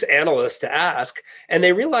an ace analyst to ask. And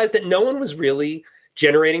they realized that no one was really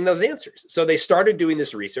generating those answers. So they started doing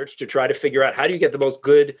this research to try to figure out how do you get the most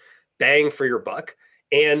good bang for your buck.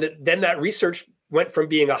 And then that research went from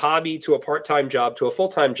being a hobby to a part-time job to a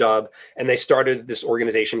full-time job. And they started this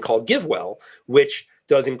organization called GiveWell, which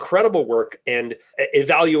does incredible work and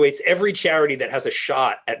evaluates every charity that has a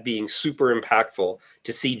shot at being super impactful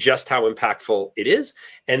to see just how impactful it is.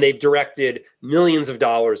 And they've directed millions of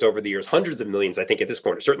dollars over the years, hundreds of millions, I think at this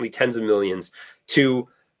point, or certainly tens of millions, to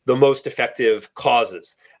the most effective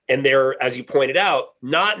causes. And they're, as you pointed out,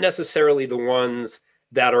 not necessarily the ones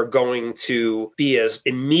that are going to be as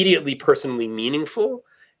immediately personally meaningful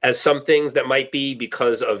as some things that might be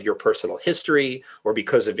because of your personal history or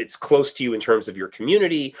because of it's close to you in terms of your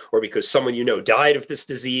community or because someone died of this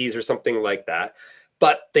disease or something like that.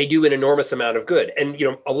 But they do an enormous amount of good. And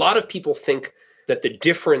a lot of people think that the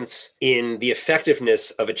difference in the effectiveness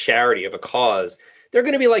of a charity, of a cause, they're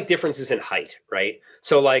going to be like differences in height, right?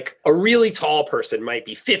 So like a really tall person might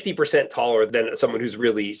be 50% taller than someone who's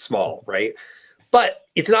really small, right? But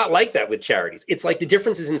it's not like that with charities. It's like the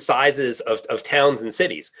differences in sizes of towns and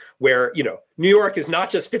cities where, New York is not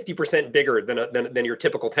just 50% bigger than your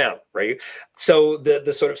typical town, right? So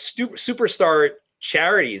the sort of superstar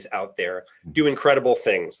charities out there do incredible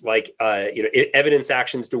things like, Evidence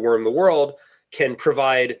Actions to Worm the World can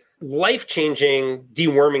provide life-changing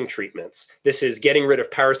deworming treatments. This is getting rid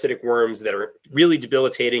of parasitic worms that are really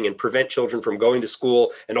debilitating and prevent children from going to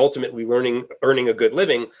school and ultimately earning a good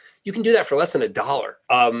living. You can do that for less than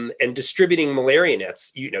 $1. And distributing malaria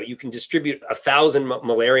nets, you can distribute 1,000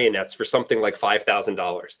 malaria nets for something like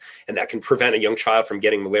 $5,000, and that can prevent a young child from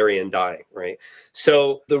getting malaria and dying, right?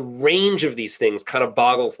 So the range of these things kind of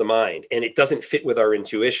boggles the mind, and it doesn't fit with our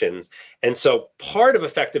intuitions. And so part of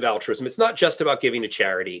effective altruism, it's not just about giving to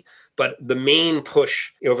charity, but the main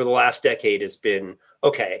push over the last decade has been,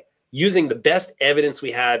 okay, using the best evidence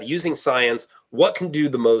we have, using science, what can do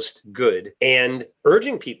the most good, and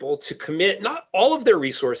urging people to commit not all of their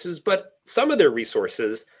resources, but some of their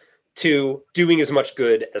resources to doing as much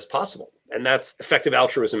good as possible. And that's effective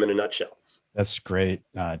altruism in a nutshell. That's great,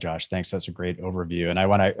 Josh. Thanks. That's a great overview. And I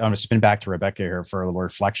want to spin back to Rebecca here for a little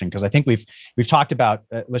reflection, because I think we've talked about.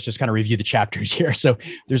 Let's just kind of review the chapters here. So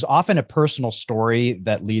there's often a personal story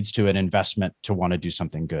that leads to an investment to want to do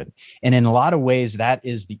something good, and in a lot of ways, that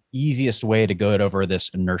is the easiest way to get over this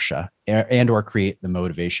inertia and/or create the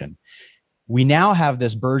motivation. We now have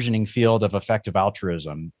this burgeoning field of effective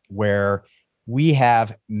altruism where we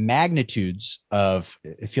have magnitudes of.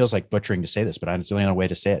 It feels like butchering to say this, but it's the only other way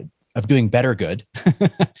to say it, of doing better good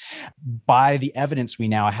by the evidence we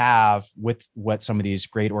now have with what some of these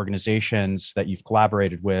great organizations that you've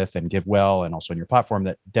collaborated with and GiveWell and also on your platform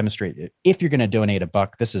that demonstrate it. If you're going to donate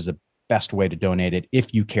 $1, this is the best way to donate it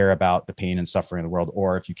if you care about the pain and suffering of the world,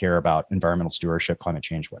 or if you care about environmental stewardship, climate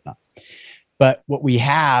change, whatnot. But what we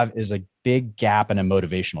have is a big gap and a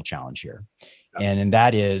motivational challenge here. And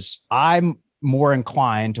that is, I'm more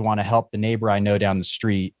inclined to want to help the neighbor I know down the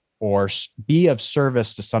street or be of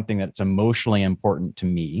service to something that's emotionally important to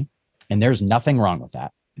me. And there's nothing wrong with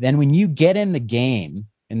that. Then when you get in the game,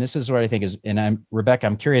 and this is what I think is, and Rebecca,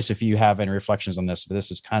 I'm curious if you have any reflections on this, but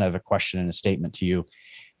this is kind of a question and a statement to you.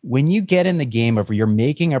 When you get in the game of you're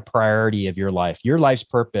making a priority of your life's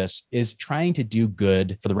purpose is trying to do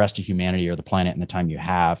good for the rest of humanity or the planet in the time you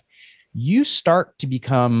have, you start to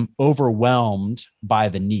become overwhelmed by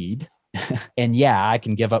the need. And yeah, I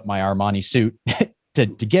can give up my Armani suit to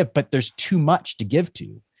give, but there's too much to give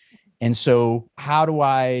to. And so how do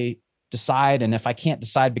I decide? And if I can't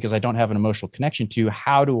decide because I don't have an emotional connection to,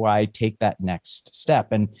 how do I take that next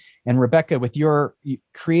step? And Rebecca, with your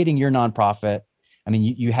creating your nonprofit, I mean,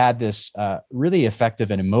 you had this really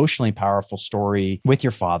effective and emotionally powerful story with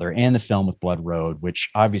your father and the film with Blood Road, which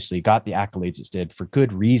obviously got the accolades it did for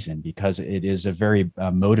good reason, because it is a very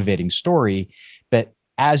motivating story. But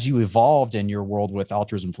as you evolved in your world with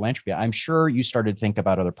altruism philanthropy, I'm sure you started to think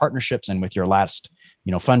about other partnerships. And with your last,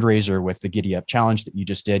 fundraiser with the Giddy Up Challenge that you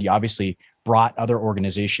just did, you obviously brought other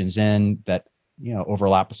organizations in that,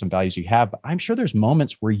 overlap with some values you have. But I'm sure there's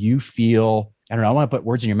moments where you feel, I don't know, I want to put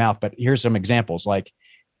words in your mouth, but here's some examples, like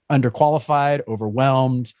underqualified,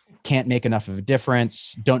 overwhelmed, can't make enough of a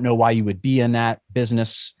difference, don't know why you would be in that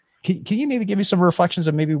business. Can you maybe give me some reflections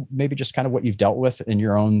of maybe just kind of what you've dealt with in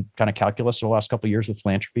your own kind of calculus over the last couple of years with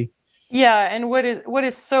philanthropy? Yeah, and what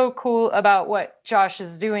is so cool about what Josh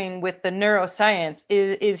is doing with the neuroscience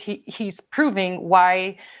is he's proving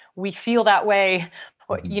why we feel that way,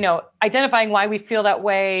 identifying why we feel that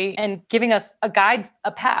way and giving us a guide,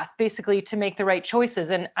 a path basically to make the right choices.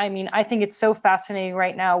 And I mean, I think it's so fascinating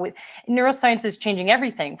right now with neuroscience is changing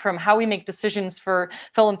everything from how we make decisions for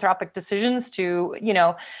philanthropic decisions to,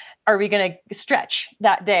 are we going to stretch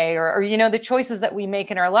that day or the choices that we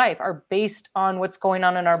make in our life are based on what's going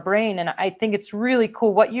on in our brain. And I think it's really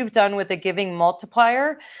cool what you've done with the giving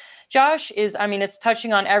multiplier, Josh, it's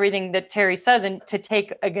touching on everything that Terry says. And to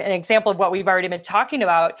take an example of what we've already been talking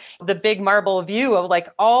about, the big marble view of like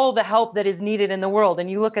all the help that is needed in the world. And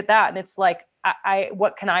you look at that and it's like,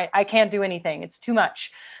 I can't do anything. It's too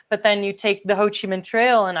much. But then you take the Ho Chi Minh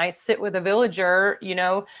Trail and I sit with a villager,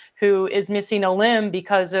 who is missing a limb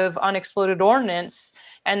because of unexploded ordnance.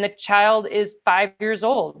 And the child is 5 years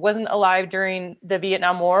old, wasn't alive during the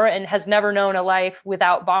Vietnam War and has never known a life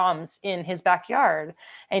without bombs in his backyard.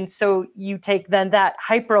 And so you take then that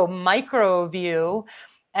hyper micro view.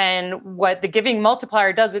 And what the giving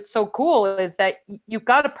multiplier does, it's so cool, is that you've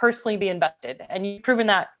got to personally be invested. And you've proven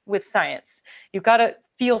that with science. You've got to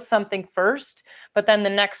feel something first. But then the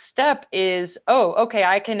next step is,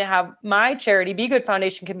 I can have my charity, Be Good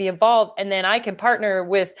Foundation, can be involved. And then I can partner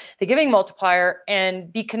with the giving multiplier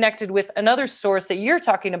and be connected with another source that you're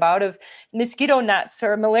talking about of mosquito nets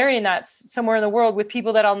or malaria nets somewhere in the world with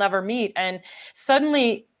people that I'll never meet. And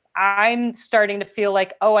suddenly I'm starting to feel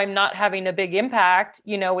like, I'm not having a big impact,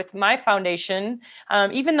 with my foundation.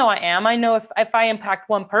 Even though I know if I impact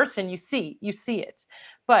one person, you see it,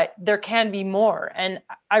 but there can be more. And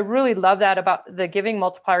I really love that about the giving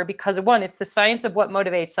multiplier because one, it's the science of what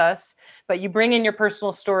motivates us, but you bring in your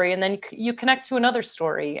personal story and then you connect to another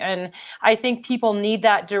story. And I think people need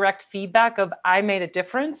that direct feedback of I made a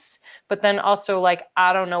difference, but then also like,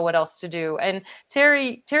 I don't know what else to do. And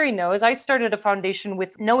Terry knows I started a foundation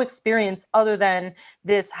with no experience other than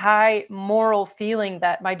this high moral feeling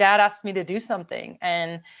that my dad asked me to do something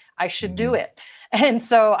and I should do it. And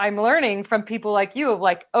so I'm learning from people like you of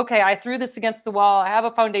like, okay, I threw this against the wall. I have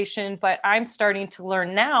a foundation, but I'm starting to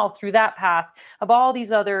learn now through that path of all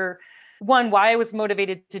these other, why I was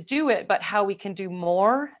motivated to do it, but how we can do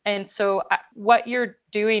more. And so what you're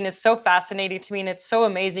doing is so fascinating to me, and it's so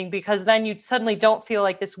amazing, because then you suddenly don't feel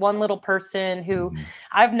like this one little person who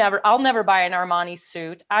I'll never buy an Armani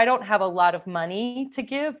suit. I don't have a lot of money to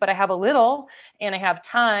give, but I have a little, and I have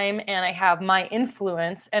time, and I have my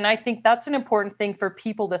influence. And I think that's an important thing for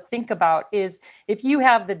people to think about, is if you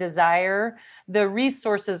have the desire, the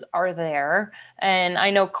resources are there. And I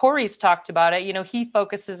know Corey's talked about it. He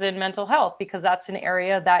focuses in mental health because that's an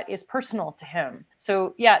area that is personal to him.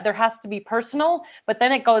 So yeah, there has to be personal, but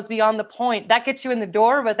then it goes beyond the point. That gets you in the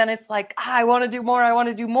door, but then it's like, I want to do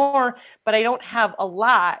more, but I don't have a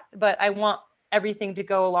lot, but I want everything to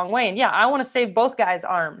go a long way. And yeah, I want to save both guys'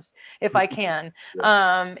 arms if I can,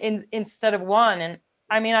 instead of one. And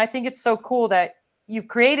I mean, I think it's so cool that you've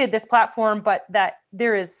created this platform, but that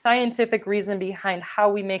there is scientific reason behind how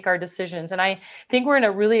we make our decisions. And I think we're in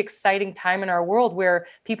a really exciting time in our world where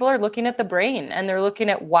people are looking at the brain, and they're looking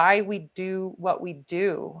at why we do what we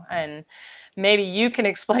do. And maybe you can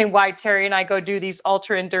explain why Terry and I go do these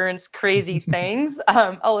ultra endurance crazy things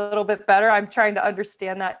a little bit better. I'm trying to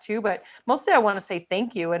understand that too, but mostly I want to say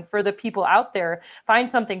thank you. And for the people out there, find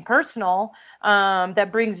something personal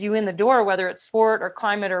that brings you in the door, whether it's sport or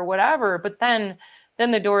climate or whatever, but then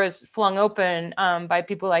the door is flung open by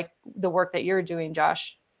people like the work that you're doing,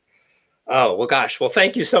 Josh. Oh, well, gosh. Well,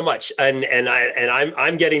 thank you so much. And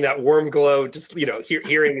I'm getting that warm glow, just,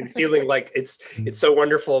 hearing and feeling like it's so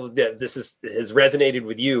wonderful that this has resonated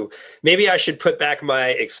with you. Maybe I should put back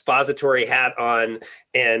my expository hat on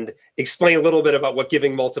and explain a little bit about what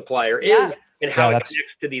Giving Multiplier is and how it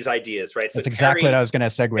connects to these ideas, right? So that's exactly what I was going to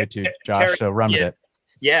segue to, Josh. Terry, so run with it.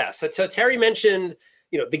 Yeah. So Terry mentioned,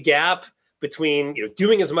 the gap between,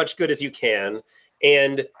 doing as much good as you can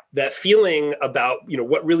and that feeling about,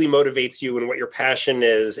 what really motivates you and what your passion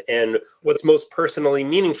is and what's most personally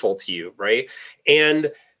meaningful to you, right?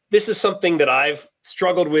 And this is something that I've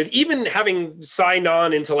struggled with, even having signed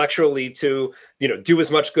on intellectually to, do as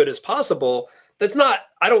much good as possible.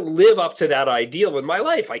 I don't live up to that ideal in my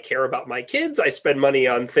life. I care about my kids. I spend money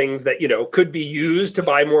on things that, could be used to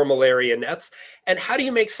buy more malaria nets. And how do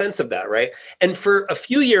you make sense of that, right? And for a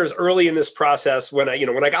few years early in this process, when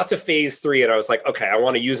I got to phase 3 and I was like, okay, I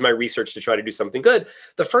want to use my research to try to do something good.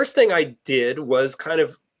 The first thing I did was kind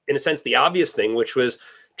of, in a sense, the obvious thing, which was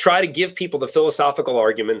try to give people the philosophical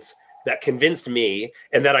arguments that convinced me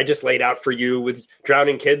and that I just laid out for you with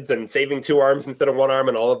drowning kids and saving 2 arms instead of 1 arm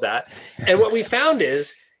and all of that. And what we found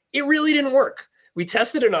is it really didn't work. We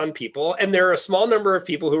tested it on people, and there are a small number of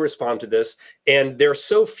people who respond to this, and there are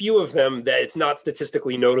so few of them that it's not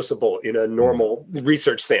statistically noticeable in a normal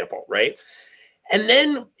research sample, right? And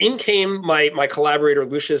then in came my collaborator,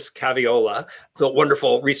 Lucius Caviola, a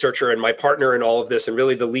wonderful researcher and my partner in all of this, and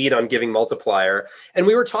really the lead on Giving Multiplier. And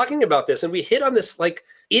we were talking about this, and we hit on this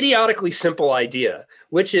idiotically simple idea,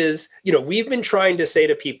 which is, we've been trying to say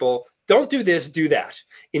to people, don't do this, do that.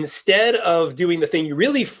 Instead of doing the thing you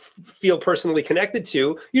really feel personally connected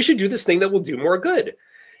to, you should do this thing that will do more good.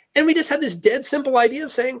 And we just had this dead simple idea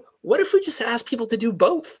of saying, what if we just ask people to do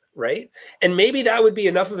both, right? And maybe that would be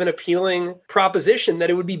enough of an appealing proposition that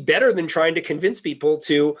it would be better than trying to convince people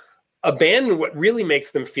to abandon what really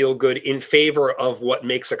makes them feel good in favor of what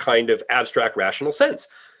makes a kind of abstract rational sense.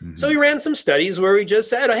 Mm-hmm. So we ran some studies where we just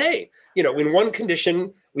said, hey, in one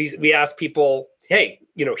condition, we asked people, hey,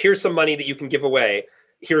 here's some money that you can give away.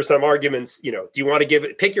 Here's some arguments, do you want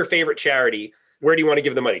to pick your favorite charity? Where do you want to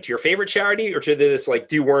give the money? To your favorite charity or to this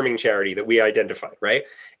deworming charity that we identified, right?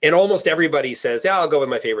 And almost everybody says, yeah, I'll go with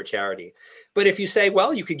my favorite charity. But if you say,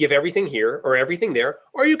 well, you could give everything here or everything there,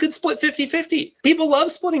 or you could split 50-50. People love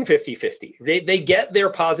splitting 50-50. They get their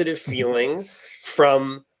positive feeling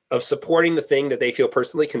of supporting the thing that they feel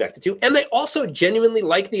personally connected to. And they also genuinely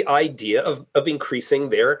like the idea of increasing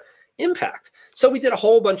their impact. So we did a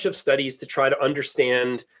whole bunch of studies to try to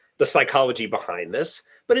understand the psychology behind this.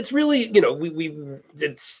 But it's really,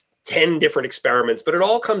 it's 10 different experiments, but it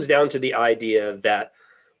all comes down to the idea that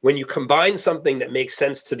when you combine something that makes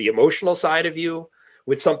sense to the emotional side of you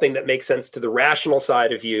with something that makes sense to the rational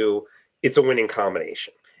side of you, it's a winning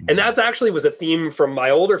combination. And that actually was a theme from my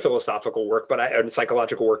older philosophical work, and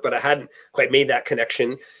psychological work, but I hadn't quite made that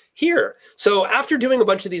connection here. So after doing a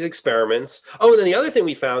bunch of these experiments, and then the other thing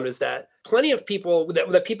we found is that plenty of people,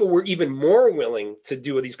 that people were even more willing to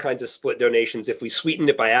do these kinds of split donations if we sweetened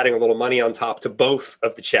it by adding a little money on top to both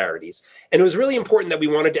of the charities. And it was really important that we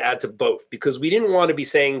wanted to add to both, because we didn't want to be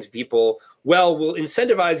saying to people, well, we'll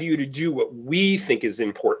incentivize you to do what we think is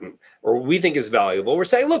important or what we think is valuable. We're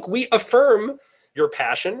saying, look, we affirm your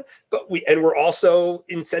passion, but we're also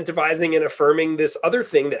incentivizing and affirming this other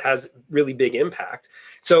thing that has really big impact.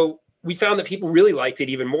 So we found that people really liked it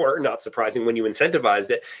even more, not surprising when you incentivized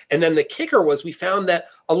it. And then the kicker was we found that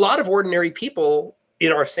a lot of ordinary people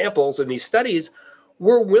in our samples in these studies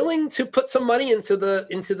were willing to put some money into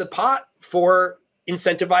the pot for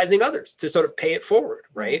incentivizing others to sort of pay it forward,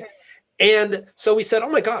 right? Okay. And so we said, oh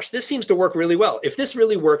my gosh, this seems to work really well. If this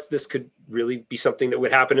really works, this could really be something that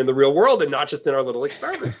would happen in the real world and not just in our little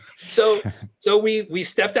experiments. So we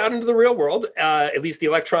stepped out into the real world, at least the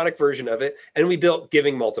electronic version of it, and we built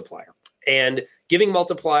Giving Multiplier. And Giving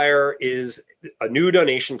Multiplier is a new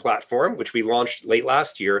donation platform, which we launched late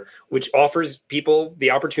last year, which offers people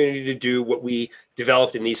the opportunity to do what we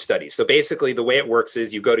developed in these studies. So basically, the way it works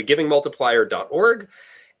is you go to givingmultiplier.org,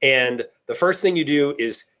 and the first thing you do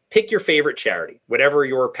is pick your favorite charity, whatever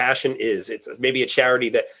your passion is. It's maybe a charity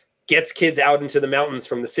that gets kids out into the mountains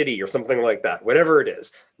from the city or something like that, whatever it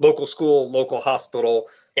is, local school, local hospital.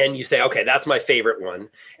 And you say, okay, that's my favorite one.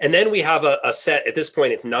 And then we have a set, at this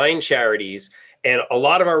point, it's 9 charities. And a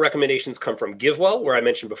lot of our recommendations come from GiveWell, where I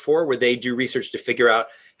mentioned before, where they do research to figure out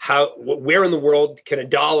where in the world can a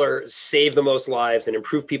dollar save the most lives and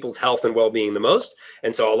improve people's health and well-being the most.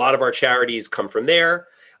 And so a lot of our charities come from there.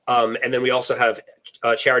 And then we also have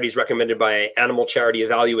charities recommended by animal charity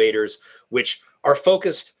evaluators, which are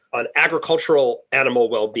focused on agricultural animal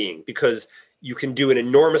well-being, because you can do an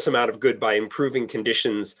enormous amount of good by improving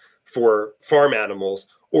conditions for farm animals,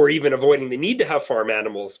 or even avoiding the need to have farm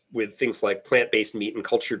animals with things like plant-based meat and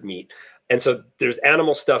cultured meat. And so there's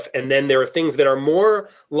animal stuff. And then there are things that are more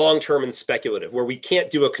long-term and speculative, where we can't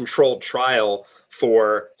do a controlled trial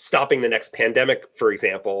for stopping the next pandemic, for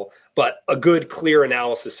example, but a good, clear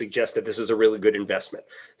analysis suggests that this is a really good investment.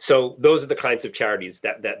 So those are the kinds of charities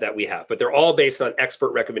that we have, but they're all based on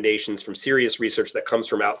expert recommendations from serious research that comes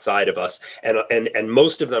from outside of us. And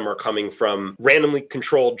most of them are coming from randomly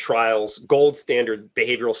controlled trials, gold standard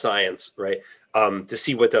behavioral science, right? To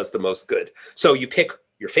see what does the most good. So you pick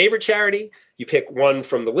your favorite charity, you pick one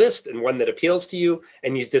from the list and one that appeals to you,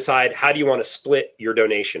 and you decide how do you want to split your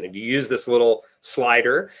donation. And you use this little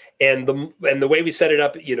slider, and the way we set it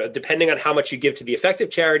up, depending on how much you give to the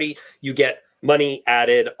effective charity, you get money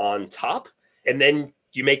added on top, and then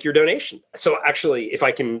you make your donation. So actually, if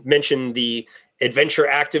I can mention the Adventure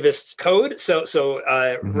Activist code.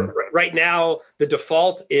 Right now, the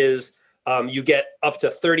default is you get up to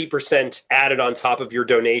 30% added on top of your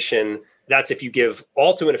donation. That's if you give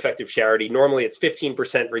all to an effective charity. Normally it's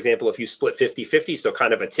 15%, for example, if you split 50-50, so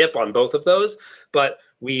kind of a tip on both of those. But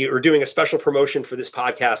we are doing a special promotion for this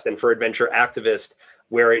podcast and for Adventure Activist,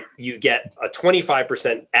 where you get a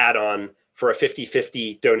 25% add-on for a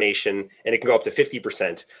 50-50 donation, and it can go up to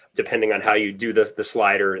 50% depending on how you do the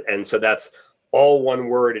slider. And so that's all one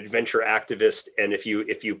word, Adventure Activist. And if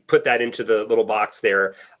you put that into the little box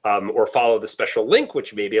there, or follow the special link,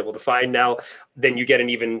 which you may be able to find now, then you get an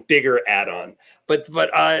even bigger add-on. But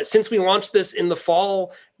since we launched this in the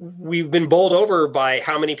fall, we've been bowled over by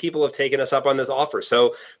how many people have taken us up on this offer.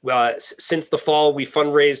 So since the fall, we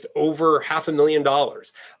fundraised over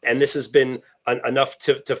 $500,000. And this has been enough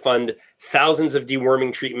to fund thousands of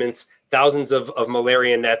deworming treatments, thousands of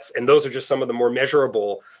malaria nets. And those are just some of the more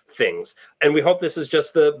measurable things. And we hope this is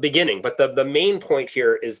just the beginning. But the main point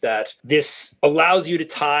here is that this allows you to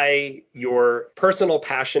tie your personal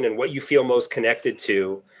passion and what you feel most connected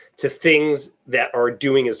to things that are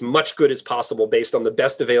doing as much good as possible based on the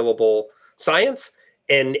best available science,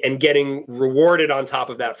 and getting rewarded on top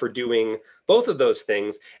of that for doing both of those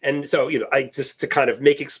things. And so, I just to kind of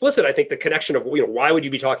make explicit, I think the connection of, why would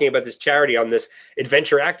you be talking about this charity on this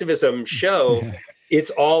adventure activism show? It's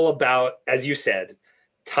all about, as you said,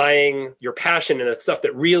 tying your passion and the stuff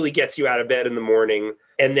that really gets you out of bed in the morning,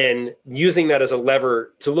 and then using that as a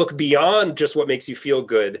lever to look beyond just what makes you feel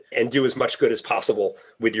good and do as much good as possible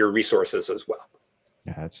with your resources as well.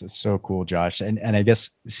 Yeah, it's so cool, Josh. And I guess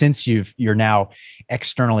since you're now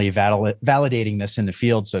externally validating this in the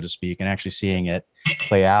field, so to speak, and actually seeing it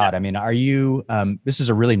play out. I mean, are you? This is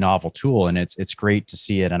a really novel tool, and it's great to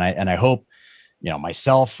see it. And I hope,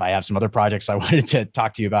 myself, I have some other projects I wanted to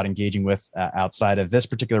talk to you about engaging with outside of this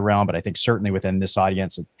particular realm, but I think certainly within this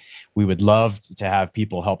audience, we would love to have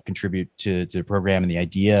people help contribute to the program and the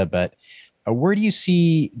idea. But where do you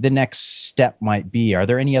see the next step might be? Are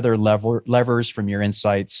there any other levers from your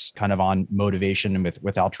insights kind of on motivation and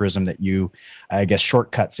with altruism that you, I guess,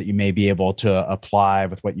 shortcuts that you may be able to apply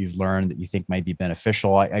with what you've learned that you think might be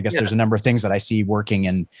beneficial? I guess there's a number of things that I see working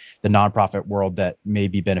in the nonprofit world that may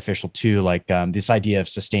be beneficial too, like this idea of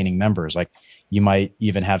sustaining members. Like you might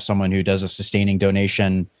even have someone who does a sustaining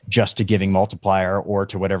donation just to Giving Multiplier or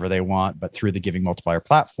to whatever they want, but through the Giving Multiplier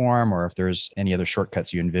platform, or if there's any other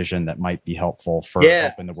shortcuts you envision that might be helpful for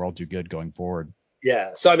helping the world do good going forward.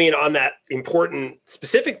 Yeah. So, I mean, on that important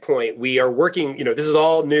specific point, we are working, this is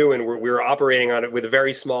all new and we're operating on it with a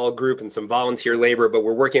very small group and some volunteer labor, but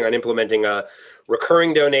we're working on implementing a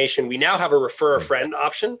recurring donation. We now have a refer a friend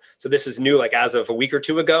option. So this is new, like as of a week or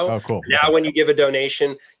two ago. Oh, cool. Now, when you give a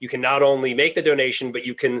donation, you can not only make the donation, but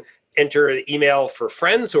you can enter an email for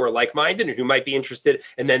friends who are like-minded and who might be interested.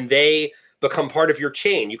 And then they become part of your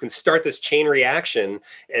chain. You can start this chain reaction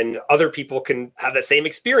and other people can have the same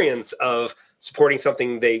experience of supporting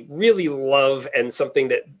something they really love and something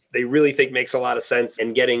that they really think makes a lot of sense,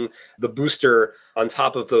 and getting the booster on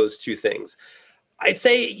top of those two things. I'd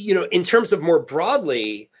say, in terms of more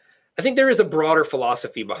broadly, I think there is a broader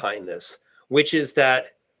philosophy behind this, which is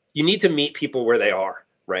that you need to meet people where they are,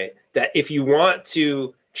 right? That if you want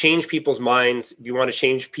to change people's minds, if you want to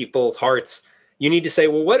change people's hearts, you need to say,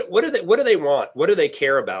 well, what do they want? What do they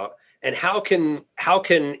care about? And how can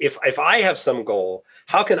if I have some goal,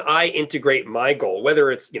 how can I integrate my goal, whether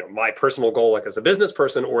it's my personal goal, like as a business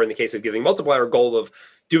person, or in the case of Giving Multiplier, goal of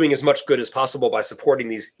doing as much good as possible by supporting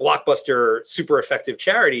these blockbuster, super effective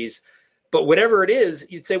charities. But whatever it is,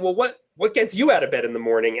 you'd say, well, what gets you out of bed in the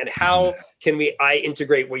morning, and how can I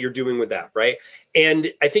integrate what you're doing with that, right?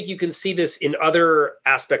 And I think you can see this in other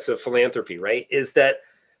aspects of philanthropy, right? Is that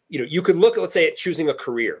you could look, let's say, at choosing a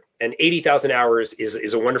career, and 80,000 Hours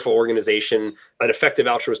is a wonderful organization, an effective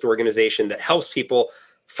altruist organization that helps people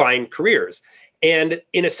find careers. And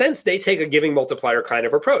in a sense, they take a Giving Multiplier kind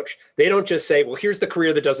of approach. They don't just say, well, here's the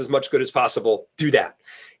career that does as much good as possible, do that.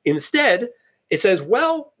 Instead, it says,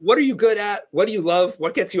 well, what are you good at? What do you love?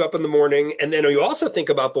 What gets you up in the morning? And then you also think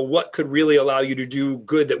about, but what could really allow you to do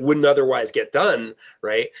good that wouldn't otherwise get done,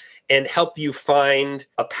 right? And help you find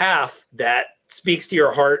a path that speaks to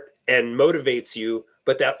your heart and motivates you,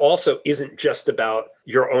 but that also isn't just about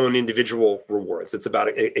your own individual rewards. It's about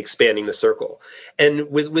expanding the circle. And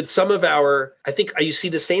with some of I think you see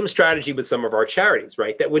the same strategy with some of our charities,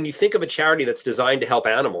 right? That when you think of a charity that's designed to help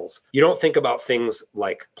animals, you don't think about things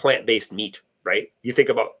like plant-based meat, right? You think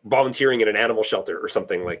about volunteering in an animal shelter or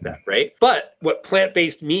something like that, right? But what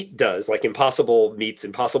plant-based meat does, like Impossible Meats,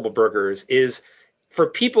 Impossible Burgers, is for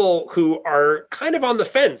people who are kind of on the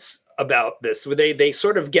fence about this, they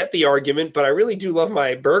sort of get the argument, but I really do love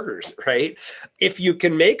my burgers, right? If you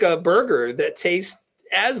can make a burger that tastes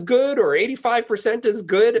as good or 85% as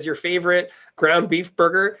good as your favorite ground beef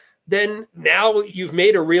burger, then now you've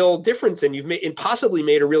made a real difference, and possibly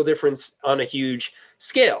made a real difference on a huge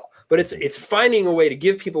scale. But it's finding a way to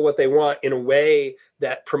give people what they want in a way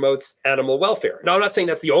that promotes animal welfare. Now, I'm not saying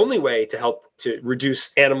that's the only way to help to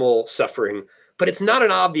reduce animal suffering, but it's not an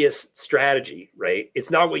obvious strategy, right? It's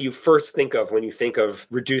not what you first think of when you think of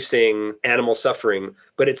reducing animal suffering,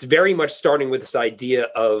 but it's very much starting with this idea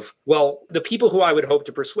of, well, the people who I would hope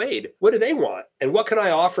to persuade, what do they want? And what can I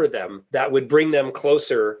offer them that would bring them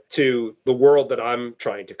closer to the world that I'm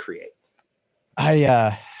trying to create?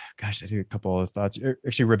 I do a couple of thoughts.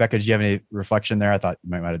 Actually, Rebecca, did you have any reflection there? I thought you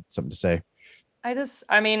might have something to say. I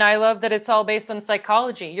love that it's all based on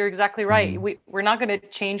psychology. You're exactly right. We're not going to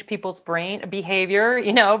change people's brain behavior,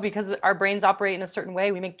 because our brains operate in a certain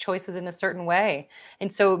way. We make choices in a certain way.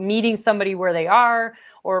 And so meeting somebody where they are,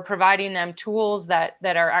 or providing them tools that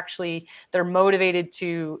are actually, they're motivated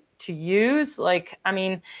to use.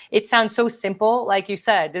 It sounds so simple, like you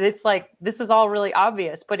said, that it's like, this is all really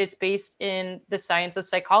obvious, but it's based in the science of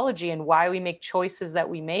psychology and why we make choices that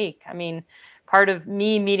we make. Part of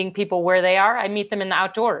me meeting people where they are, I meet them in the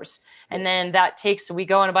outdoors. And then we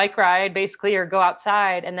go on a bike ride basically, or go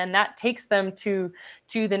outside. And then that takes them to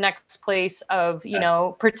the next place of,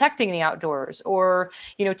 protecting the outdoors, or,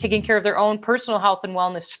 taking care of their own personal health and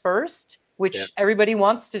wellness first, which everybody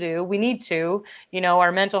wants to do. We need to,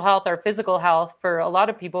 our mental health, our physical health for a lot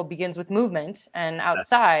of people begins with movement and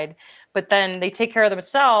outside, but then they take care of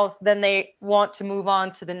themselves. Then they want to move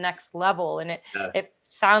on to the next level. And it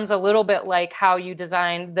sounds a little bit like how you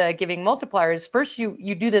design the Giving Multipliers. First, you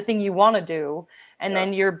do the thing you want to do, and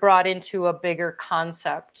then you're brought into a bigger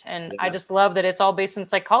concept. And I just love that it's all based in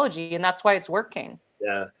psychology, and that's why it's working.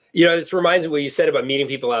 Yeah. This reminds me what you said about meeting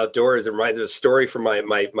people outdoors. It reminds me of a story from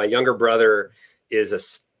my younger brother is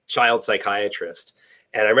a child psychiatrist.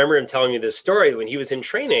 And I remember him telling me this story. When he was in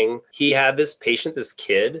training, he had this patient, this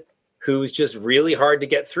kid, who was just really hard to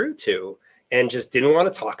get through to and just didn't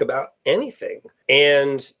want to talk about anything.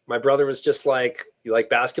 And my brother was just like, you like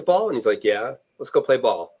basketball? And he's like, yeah, let's go play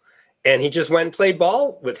ball. And he just went and played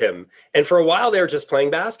ball with him. And for a while, they were just playing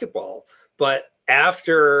basketball. But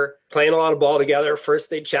after playing a lot of ball together, first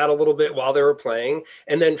they'd chat a little bit while they were playing.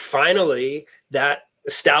 And then finally, that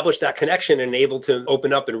established that connection and able to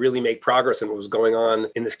open up and really make progress in what was going on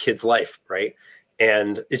in this kid's life, right?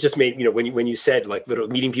 And it just made, when you said like little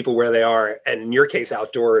meeting people where they are, and in your case,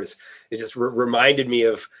 outdoors, it just reminded me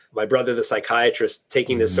of my brother, the psychiatrist,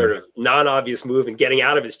 taking this sort of non-obvious move and getting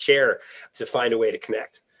out of his chair to find a way to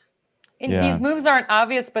connect. And these moves aren't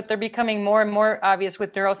obvious, but they're becoming more and more obvious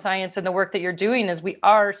with neuroscience and the work that you're doing, as we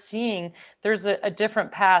are seeing there's a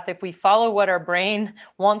different path. If we follow what our brain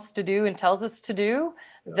wants to do and tells us to do,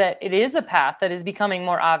 that it is a path that is becoming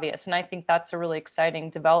more obvious. And I think that's a really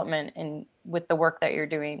exciting development with the work that you're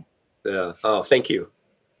doing. Yeah. Oh, thank you.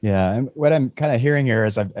 Yeah. And what I'm kind of hearing here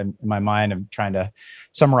is I'm in my mind, I'm trying to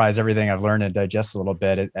summarize everything I've learned and digest a little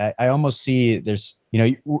bit. I almost see there's,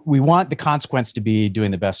 we want the consequence to be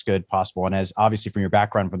doing the best good possible. And as obviously from your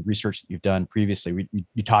background, from the research that you've done previously,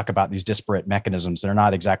 you talk about these disparate mechanisms. They're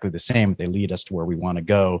not exactly the same, but they lead us to where we want to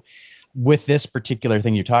go. With this particular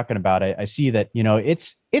thing you're talking about, I see that,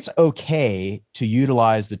 it's okay to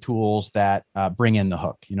utilize the tools that bring in the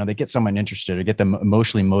hook. They get someone interested or get them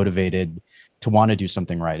emotionally motivated to want to do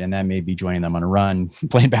something right. And that may be joining them on a run,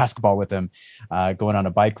 playing basketball with them, going on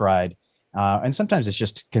a bike ride. And sometimes it's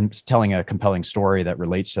just telling a compelling story that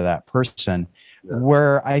relates to that person. Yeah.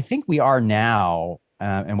 Where I think we are now,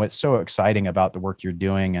 and what's so exciting about the work you're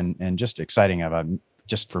doing and just exciting about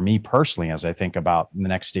just for me personally, as I think about the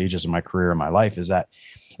next stages of my career and my life, is that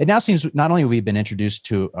it now seems not only have we been introduced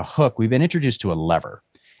to a hook, we've been introduced to a lever.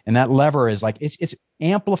 And that lever is like, it's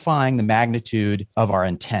amplifying the magnitude of our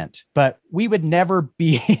intent, but we would never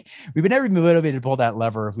be motivated to pull that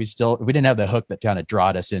lever if we didn't have the hook that kind of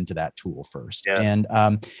drawed us into that tool first. Yeah.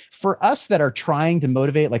 And for us that are trying to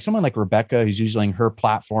motivate, like someone like Rebecca, who's using her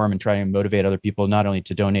platform and trying to motivate other people, not only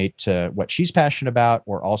to donate to what she's passionate about,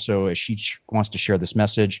 or also as she wants to share this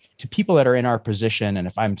message to people that are in our position. And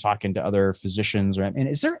if I'm talking to other physicians,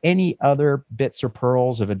 is there any other bits or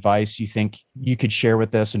pearls of advice you think you could share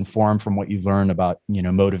with us, informed from what you've learned about,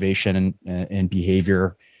 motivation and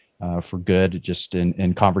behavior for good, just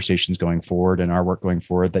in conversations going forward and our work going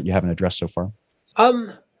forward, that you haven't addressed so far?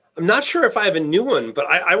 I'm not sure if I have a new one, but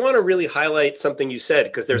I want to really highlight something you said,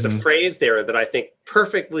 because there's a phrase there that I think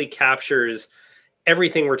perfectly captures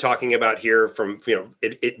everything we're talking about here, from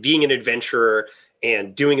it being an adventurer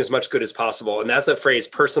and doing as much good as possible. And that's a phrase,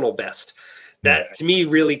 personal best. That to me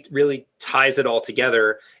really, really ties it all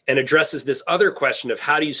together and addresses this other question of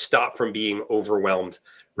how do you stop from being overwhelmed,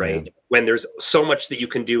 right? Yeah. When there's so much that you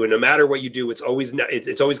can do, and no matter what you do, it's always going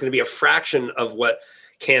to be a fraction of what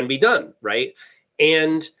can be done, right?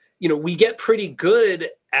 And we get pretty good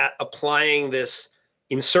at applying this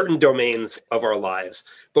in certain domains of our lives,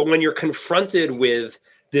 but when you're confronted with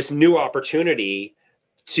this new opportunity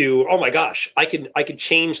to, oh my gosh, I could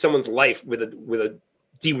change someone's life with a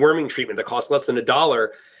deworming treatment that costs less than $1.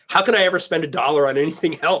 How can I ever spend $1 on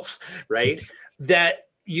anything else, right? That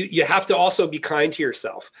you have to also be kind to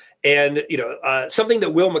yourself. And something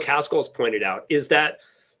that Will MacAskill has pointed out is that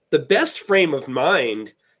the best frame of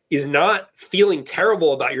mind is not feeling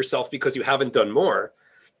terrible about yourself because you haven't done more.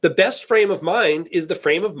 The best frame of mind is the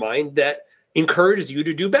frame of mind that encourages you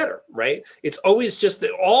to do better, right? It's always just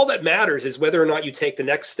that all that matters is whether or not you take the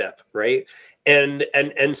next step, right? And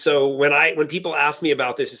so when people ask me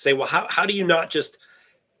about this, to say, well, how do you not just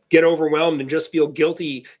get overwhelmed and just feel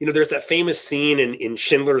guilty? There's that famous scene in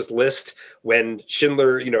Schindler's List when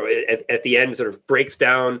Schindler, at the end sort of breaks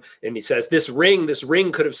down and he says, this ring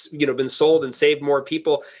could have, been sold and saved more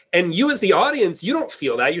people. And you as the audience, you don't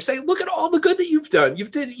feel that. You say, look at all the good that you've done.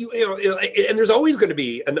 And there's always going to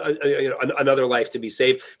be another life to be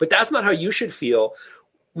saved, but that's not how you should feel.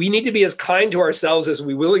 We need to be as kind to ourselves as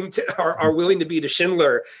we are willing to be to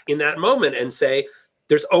Schindler in that moment, and say,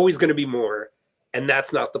 there's always going to be more. And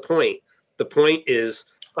that's not the point. The point is,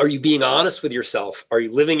 are you being honest with yourself? Are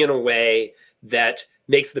you living in a way that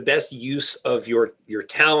makes the best use of your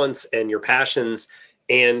talents and your passions,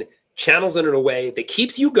 and channels it in a way that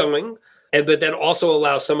keeps you going, but then also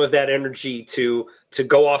allows some of that energy to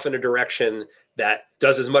go off in a direction that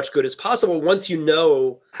does as much good as possible once you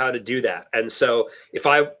know how to do that. And so if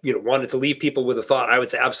I wanted to leave people with a thought, I would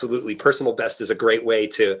say absolutely personal best is a great way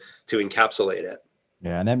to encapsulate it.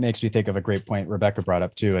 Yeah. And that makes me think of a great point Rebecca brought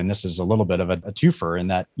up too. And this is a little bit of a twofer in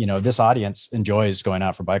that, this audience enjoys going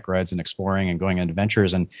out for bike rides and exploring and going on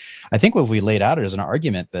adventures. And I think what we laid out is an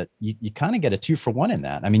argument that you kind of get a 2-for-1 in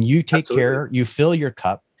that. I mean, you take care, you fill your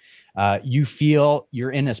cup, you feel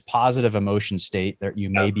you're in this positive emotion state that you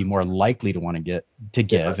may be more likely to want to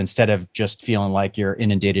give instead of just feeling like you're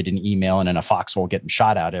inundated in email and in a foxhole getting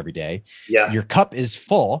shot out every day. Yeah. Your cup is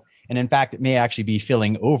full. And in fact, it may actually be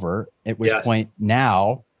filling over, at which point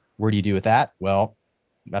now, where do you do with that? Well,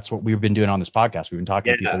 that's what we've been doing on this podcast. We've been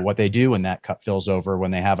talking to people what they do when that cup fills over,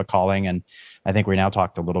 when they have a calling. And I think we now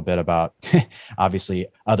talked a little bit about obviously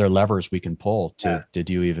other levers we can pull to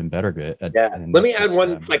do even better good. Let me add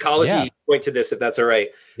one psychology point to this, if that's all right.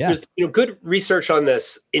 There's good research on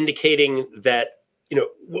this indicating that,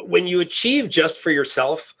 when you achieve just for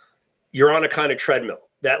yourself, you're on a kind of treadmill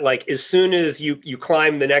that, like, as soon as you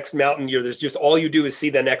climb the next mountain, there's just all you do is see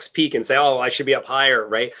the next peak and say, oh, I should be up higher,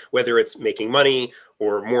 right? Whether it's making money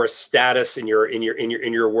or more status in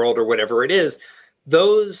your world or whatever it is,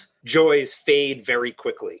 those joys fade very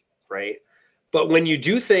quickly, right? But when you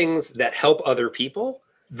do things that help other people,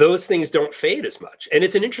 those things don't fade as much. And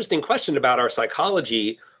it's an interesting question about our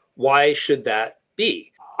psychology. Why should that be?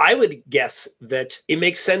 I would guess that it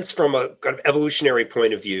makes sense from a kind of evolutionary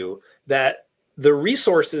point of view that the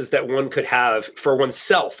resources that one could have for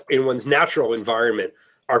oneself in one's natural environment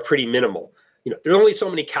are pretty minimal. There are only so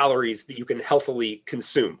many calories that you can healthily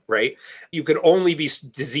consume, right? You can only be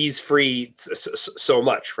disease-free so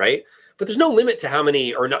much, right? But there's no limit to how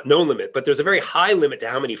many, or not no limit, but there's a very high limit to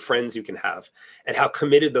how many friends you can have and how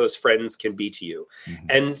committed those friends can be to you. Mm-hmm.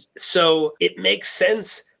 And so it makes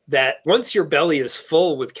sense that once your belly is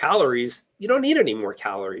full with calories, you don't need any more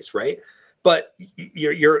calories, right? But I'm just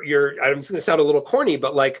going to sound a little corny,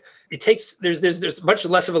 but like there's much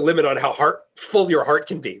less of a limit on how full your heart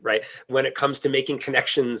can be, right? When it comes to making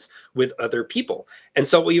connections with other people. And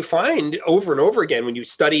so what you find over and over again when you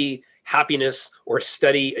study happiness or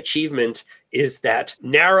study achievement is that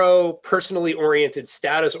narrow, personally oriented,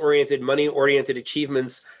 status oriented, money oriented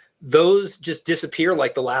achievements, those just disappear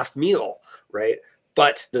like the last meal, right?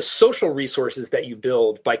 But the social resources that you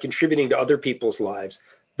build by contributing to other people's lives,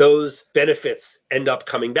 those benefits end up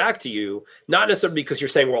coming back to you, not necessarily because you're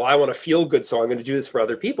saying, well, I want to feel good, so I'm going to do this for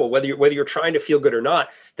other people. Whether you're trying to feel good or not,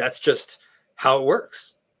 that's just how it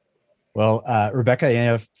works. Well, Rebecca,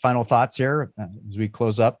 any final thoughts here as we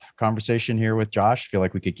close up conversation here with Josh? I feel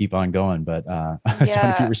like we could keep on going, but I just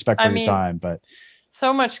want to be respectful of your time. But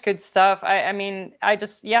so much good stuff.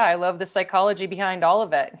 I love the psychology behind all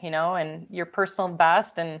of it, and your personal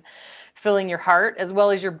best and filling your heart as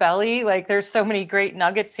well as your belly. Like, there's so many great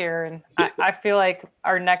nuggets here. And I feel like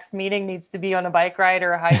our next meeting needs to be on a bike ride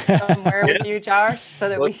or a hike somewhere with you, Josh, so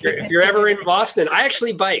that if you're ever in Boston, I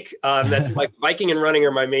actually bike. That's like biking and running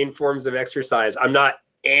are my main forms of exercise. I'm not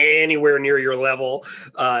anywhere near your level.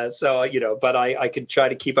 But I could try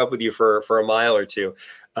to keep up with you for a mile or two.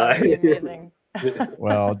 Amazing.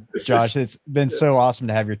 Well, Josh, it's been so awesome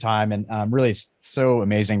to have your time, and really so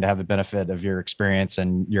amazing to have the benefit of your experience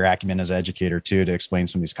and your acumen as an educator too, to explain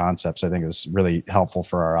some of these concepts. I think it was really helpful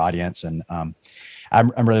for our audience, and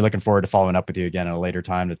I'm really looking forward to following up with you again at a later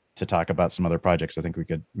time to talk about some other projects I think we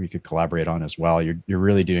could collaborate on as well. You're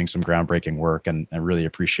really doing some groundbreaking work, and I really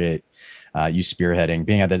appreciate you spearheading,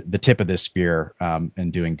 being at the tip of this spear,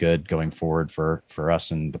 and doing good going forward for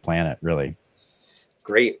us and the planet, really.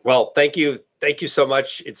 Great. Well, thank you. Thank you so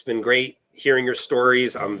much. It's been great hearing your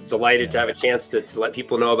stories. I'm delighted to have a chance to let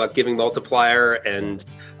people know about Giving Multiplier. And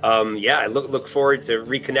I look forward to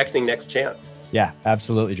reconnecting next chance. Yeah,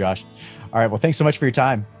 absolutely, Josh. All right. Well, thanks so much for your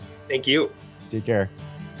time. Thank you. Take care.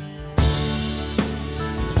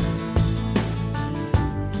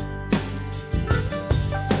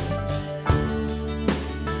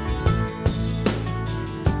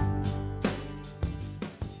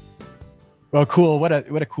 Well, cool. What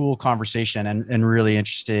a cool conversation, and really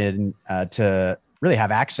interested in, to really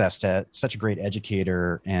have access to such a great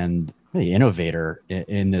educator and really innovator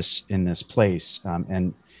in this place.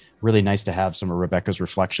 And really nice to have some of Rebecca's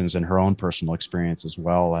reflections and her own personal experience as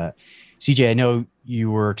well. CJ, I know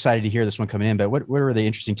you were excited to hear this one coming in, but what are the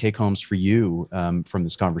interesting take homes for you from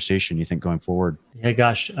this conversation, you think, going forward? Yeah,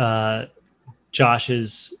 gosh,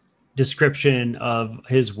 Josh's description of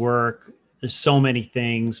his work, there's so many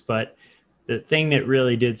things, but the thing that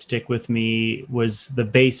really did stick with me was the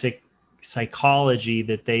basic psychology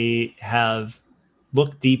that they have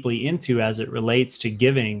looked deeply into as it relates to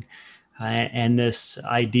giving, and this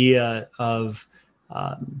idea of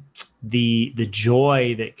the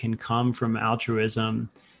joy that can come from altruism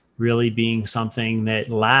really being something that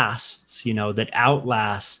lasts, that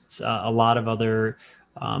outlasts a lot of other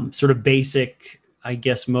sort of basic, I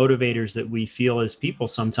guess, motivators that we feel as people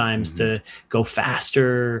sometimes to go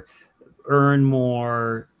faster, earn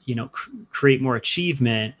more, create more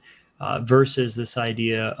achievement, versus this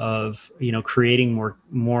idea of, creating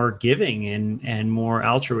more giving and more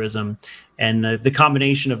altruism. And the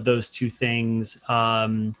combination of those two things,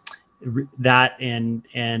 that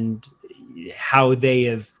and how they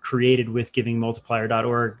have created with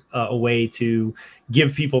givingmultiplier.org a way to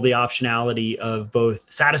give people the optionality of both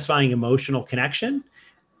satisfying emotional connection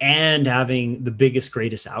and having the biggest,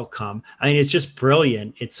 greatest outcome. I mean, it's just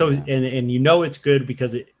brilliant. It's so, and you know, it's good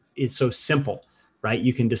because it is so simple, right?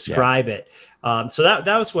 You can describe it. So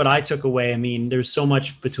that was what I took away. I mean, there's so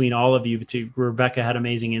much between all of you. Rebecca had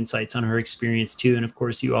amazing insights on her experience too. And of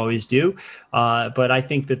course you always do. But I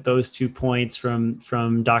think that those 2 points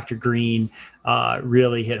from Dr. Green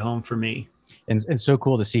really hit home for me. And so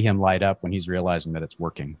cool to see him light up when he's realizing that it's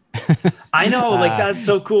working. I know, like that's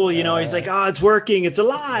so cool. You know, he's like, oh, it's working, it's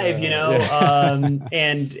alive, you know,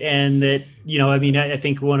 and that, you know, I mean, I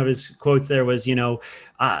think one of his quotes there was, you know,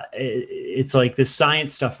 it's like this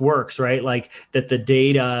science stuff works, right? Like that the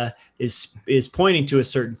data is pointing to a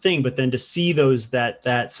certain thing, but then to see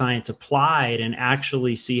that science applied and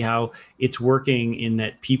actually see how it's working in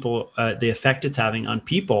that people, the effect it's having on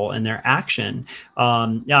people and their action.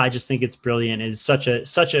 I just think it's brilliant. It's such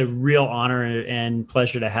a real honor and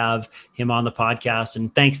pleasure to have him on the podcast.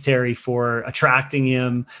 And thanks, Terry, for attracting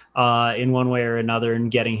him in one way or another and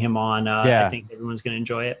getting him on. I think everyone's going to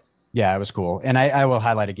enjoy it. Yeah, it was cool. And I will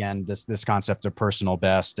highlight again this concept of personal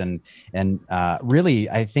best. And really,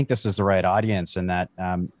 I think this is the right audience in that,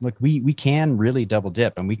 look, we can really double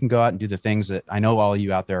dip and we can go out and do the things that I know all of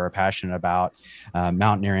you out there are passionate about,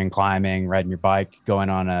 mountaineering, climbing, riding your bike, going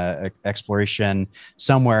on a exploration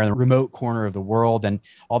somewhere in the remote corner of the world. And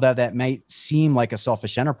although that might seem like a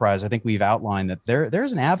selfish enterprise, I think we've outlined that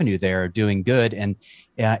there's an avenue there of doing good. And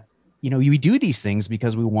you know, we do these things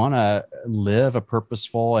because we want to live a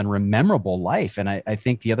purposeful and memorable life. And I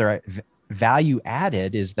think the other value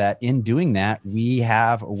added is that in doing that, we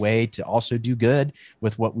have a way to also do good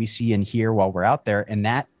with what we see and hear while we're out there. And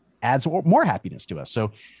that adds more happiness to us.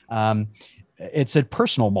 So it's a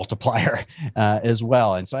personal multiplier as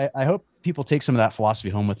well. And so I hope people take some of that philosophy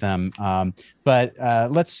home with them. But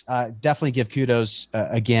let's definitely give kudos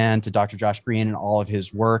again to Dr. Josh Green and all of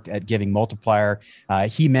his work at Giving Multiplier.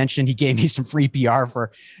 He mentioned he gave me some free PR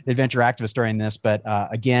for Adventure Activist during this. But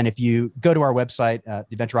again, if you go to our website,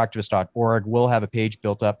 theadventureactivist.org, we'll have a page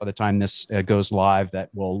built up by the time this goes live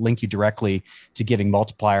that will link you directly to Giving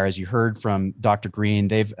Multiplier. As you heard from Dr. Green,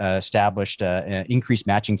 they've established an increased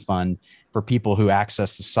matching fund for people who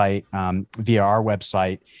access the site via our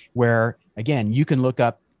website, where, again, you can look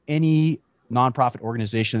up any nonprofit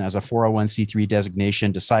organization that has a 401c3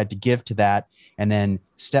 designation, decide to give to that, and then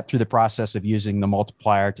step through the process of using the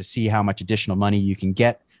multiplier to see how much additional money you can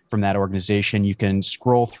get from that organization. You can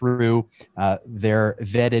scroll through their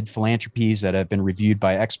vetted philanthropies that have been reviewed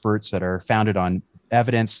by experts that are founded on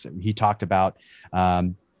evidence. He talked about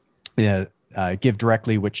Give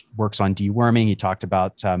Directly, which works on deworming. He talked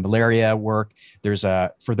about malaria work. There's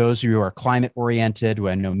for those who are climate oriented, who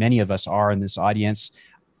I know many of us are in this audience,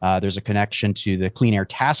 there's a connection to the Clean Air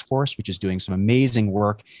Task Force, which is doing some amazing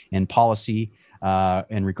work in policy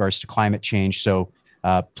in regards to climate change. So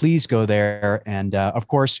please go there. And of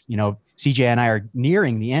course, you know, CJ and I are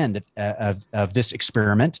nearing the end of this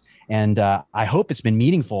experiment. And I hope it's been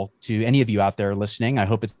meaningful to any of you out there listening. I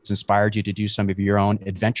hope it's inspired you to do some of your own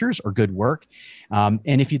adventures or good work. And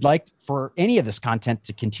if you'd like for any of this content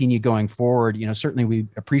to continue going forward, you know, certainly we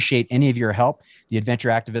appreciate any of your help. The Adventure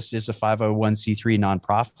Activist is a 501c3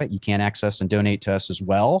 nonprofit. You can access and donate to us as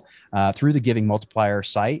well through the Giving Multiplier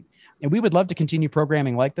site. And we would love to continue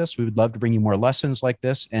programming like this. We would love to bring you more lessons like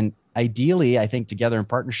this. And ideally, I think together in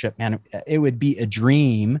partnership, man, it would be a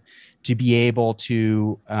dream to be able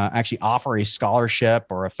to actually offer a scholarship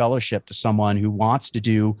or a fellowship to someone who wants to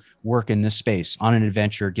do work in this space on an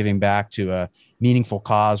adventure, giving back to a meaningful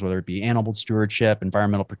cause, whether it be animal stewardship,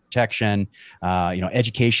 environmental protection,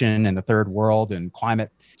 education in the third world, and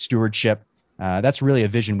climate stewardship. That's really a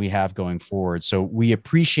vision we have going forward. So we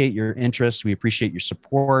appreciate your interest. We appreciate your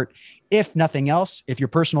support. If nothing else, if your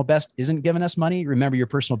personal best isn't giving us money, remember your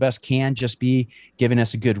personal best can just be giving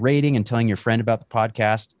us a good rating and telling your friend about the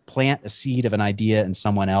podcast. Plant a seed of an idea in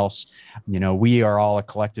someone else. You know, we are all a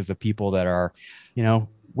collective of people that are, you know,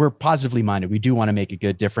 we're positively minded. We do want to make a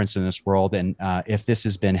good difference in this world. And if this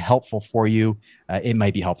has been helpful for you, it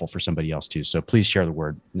might be helpful for somebody else too. So please share the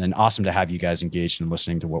word. And awesome to have you guys engaged and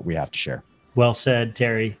listening to what we have to share. Well said,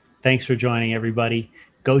 Terry. Thanks for joining, everybody.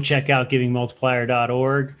 Go check out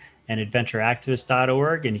givingmultiplier.org and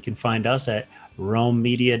adventureactivist.org. And you can find us at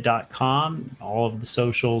romemedia.com, all of the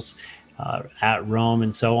socials at Rome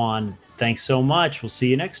and so on. Thanks so much. We'll see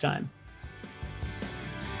you next time.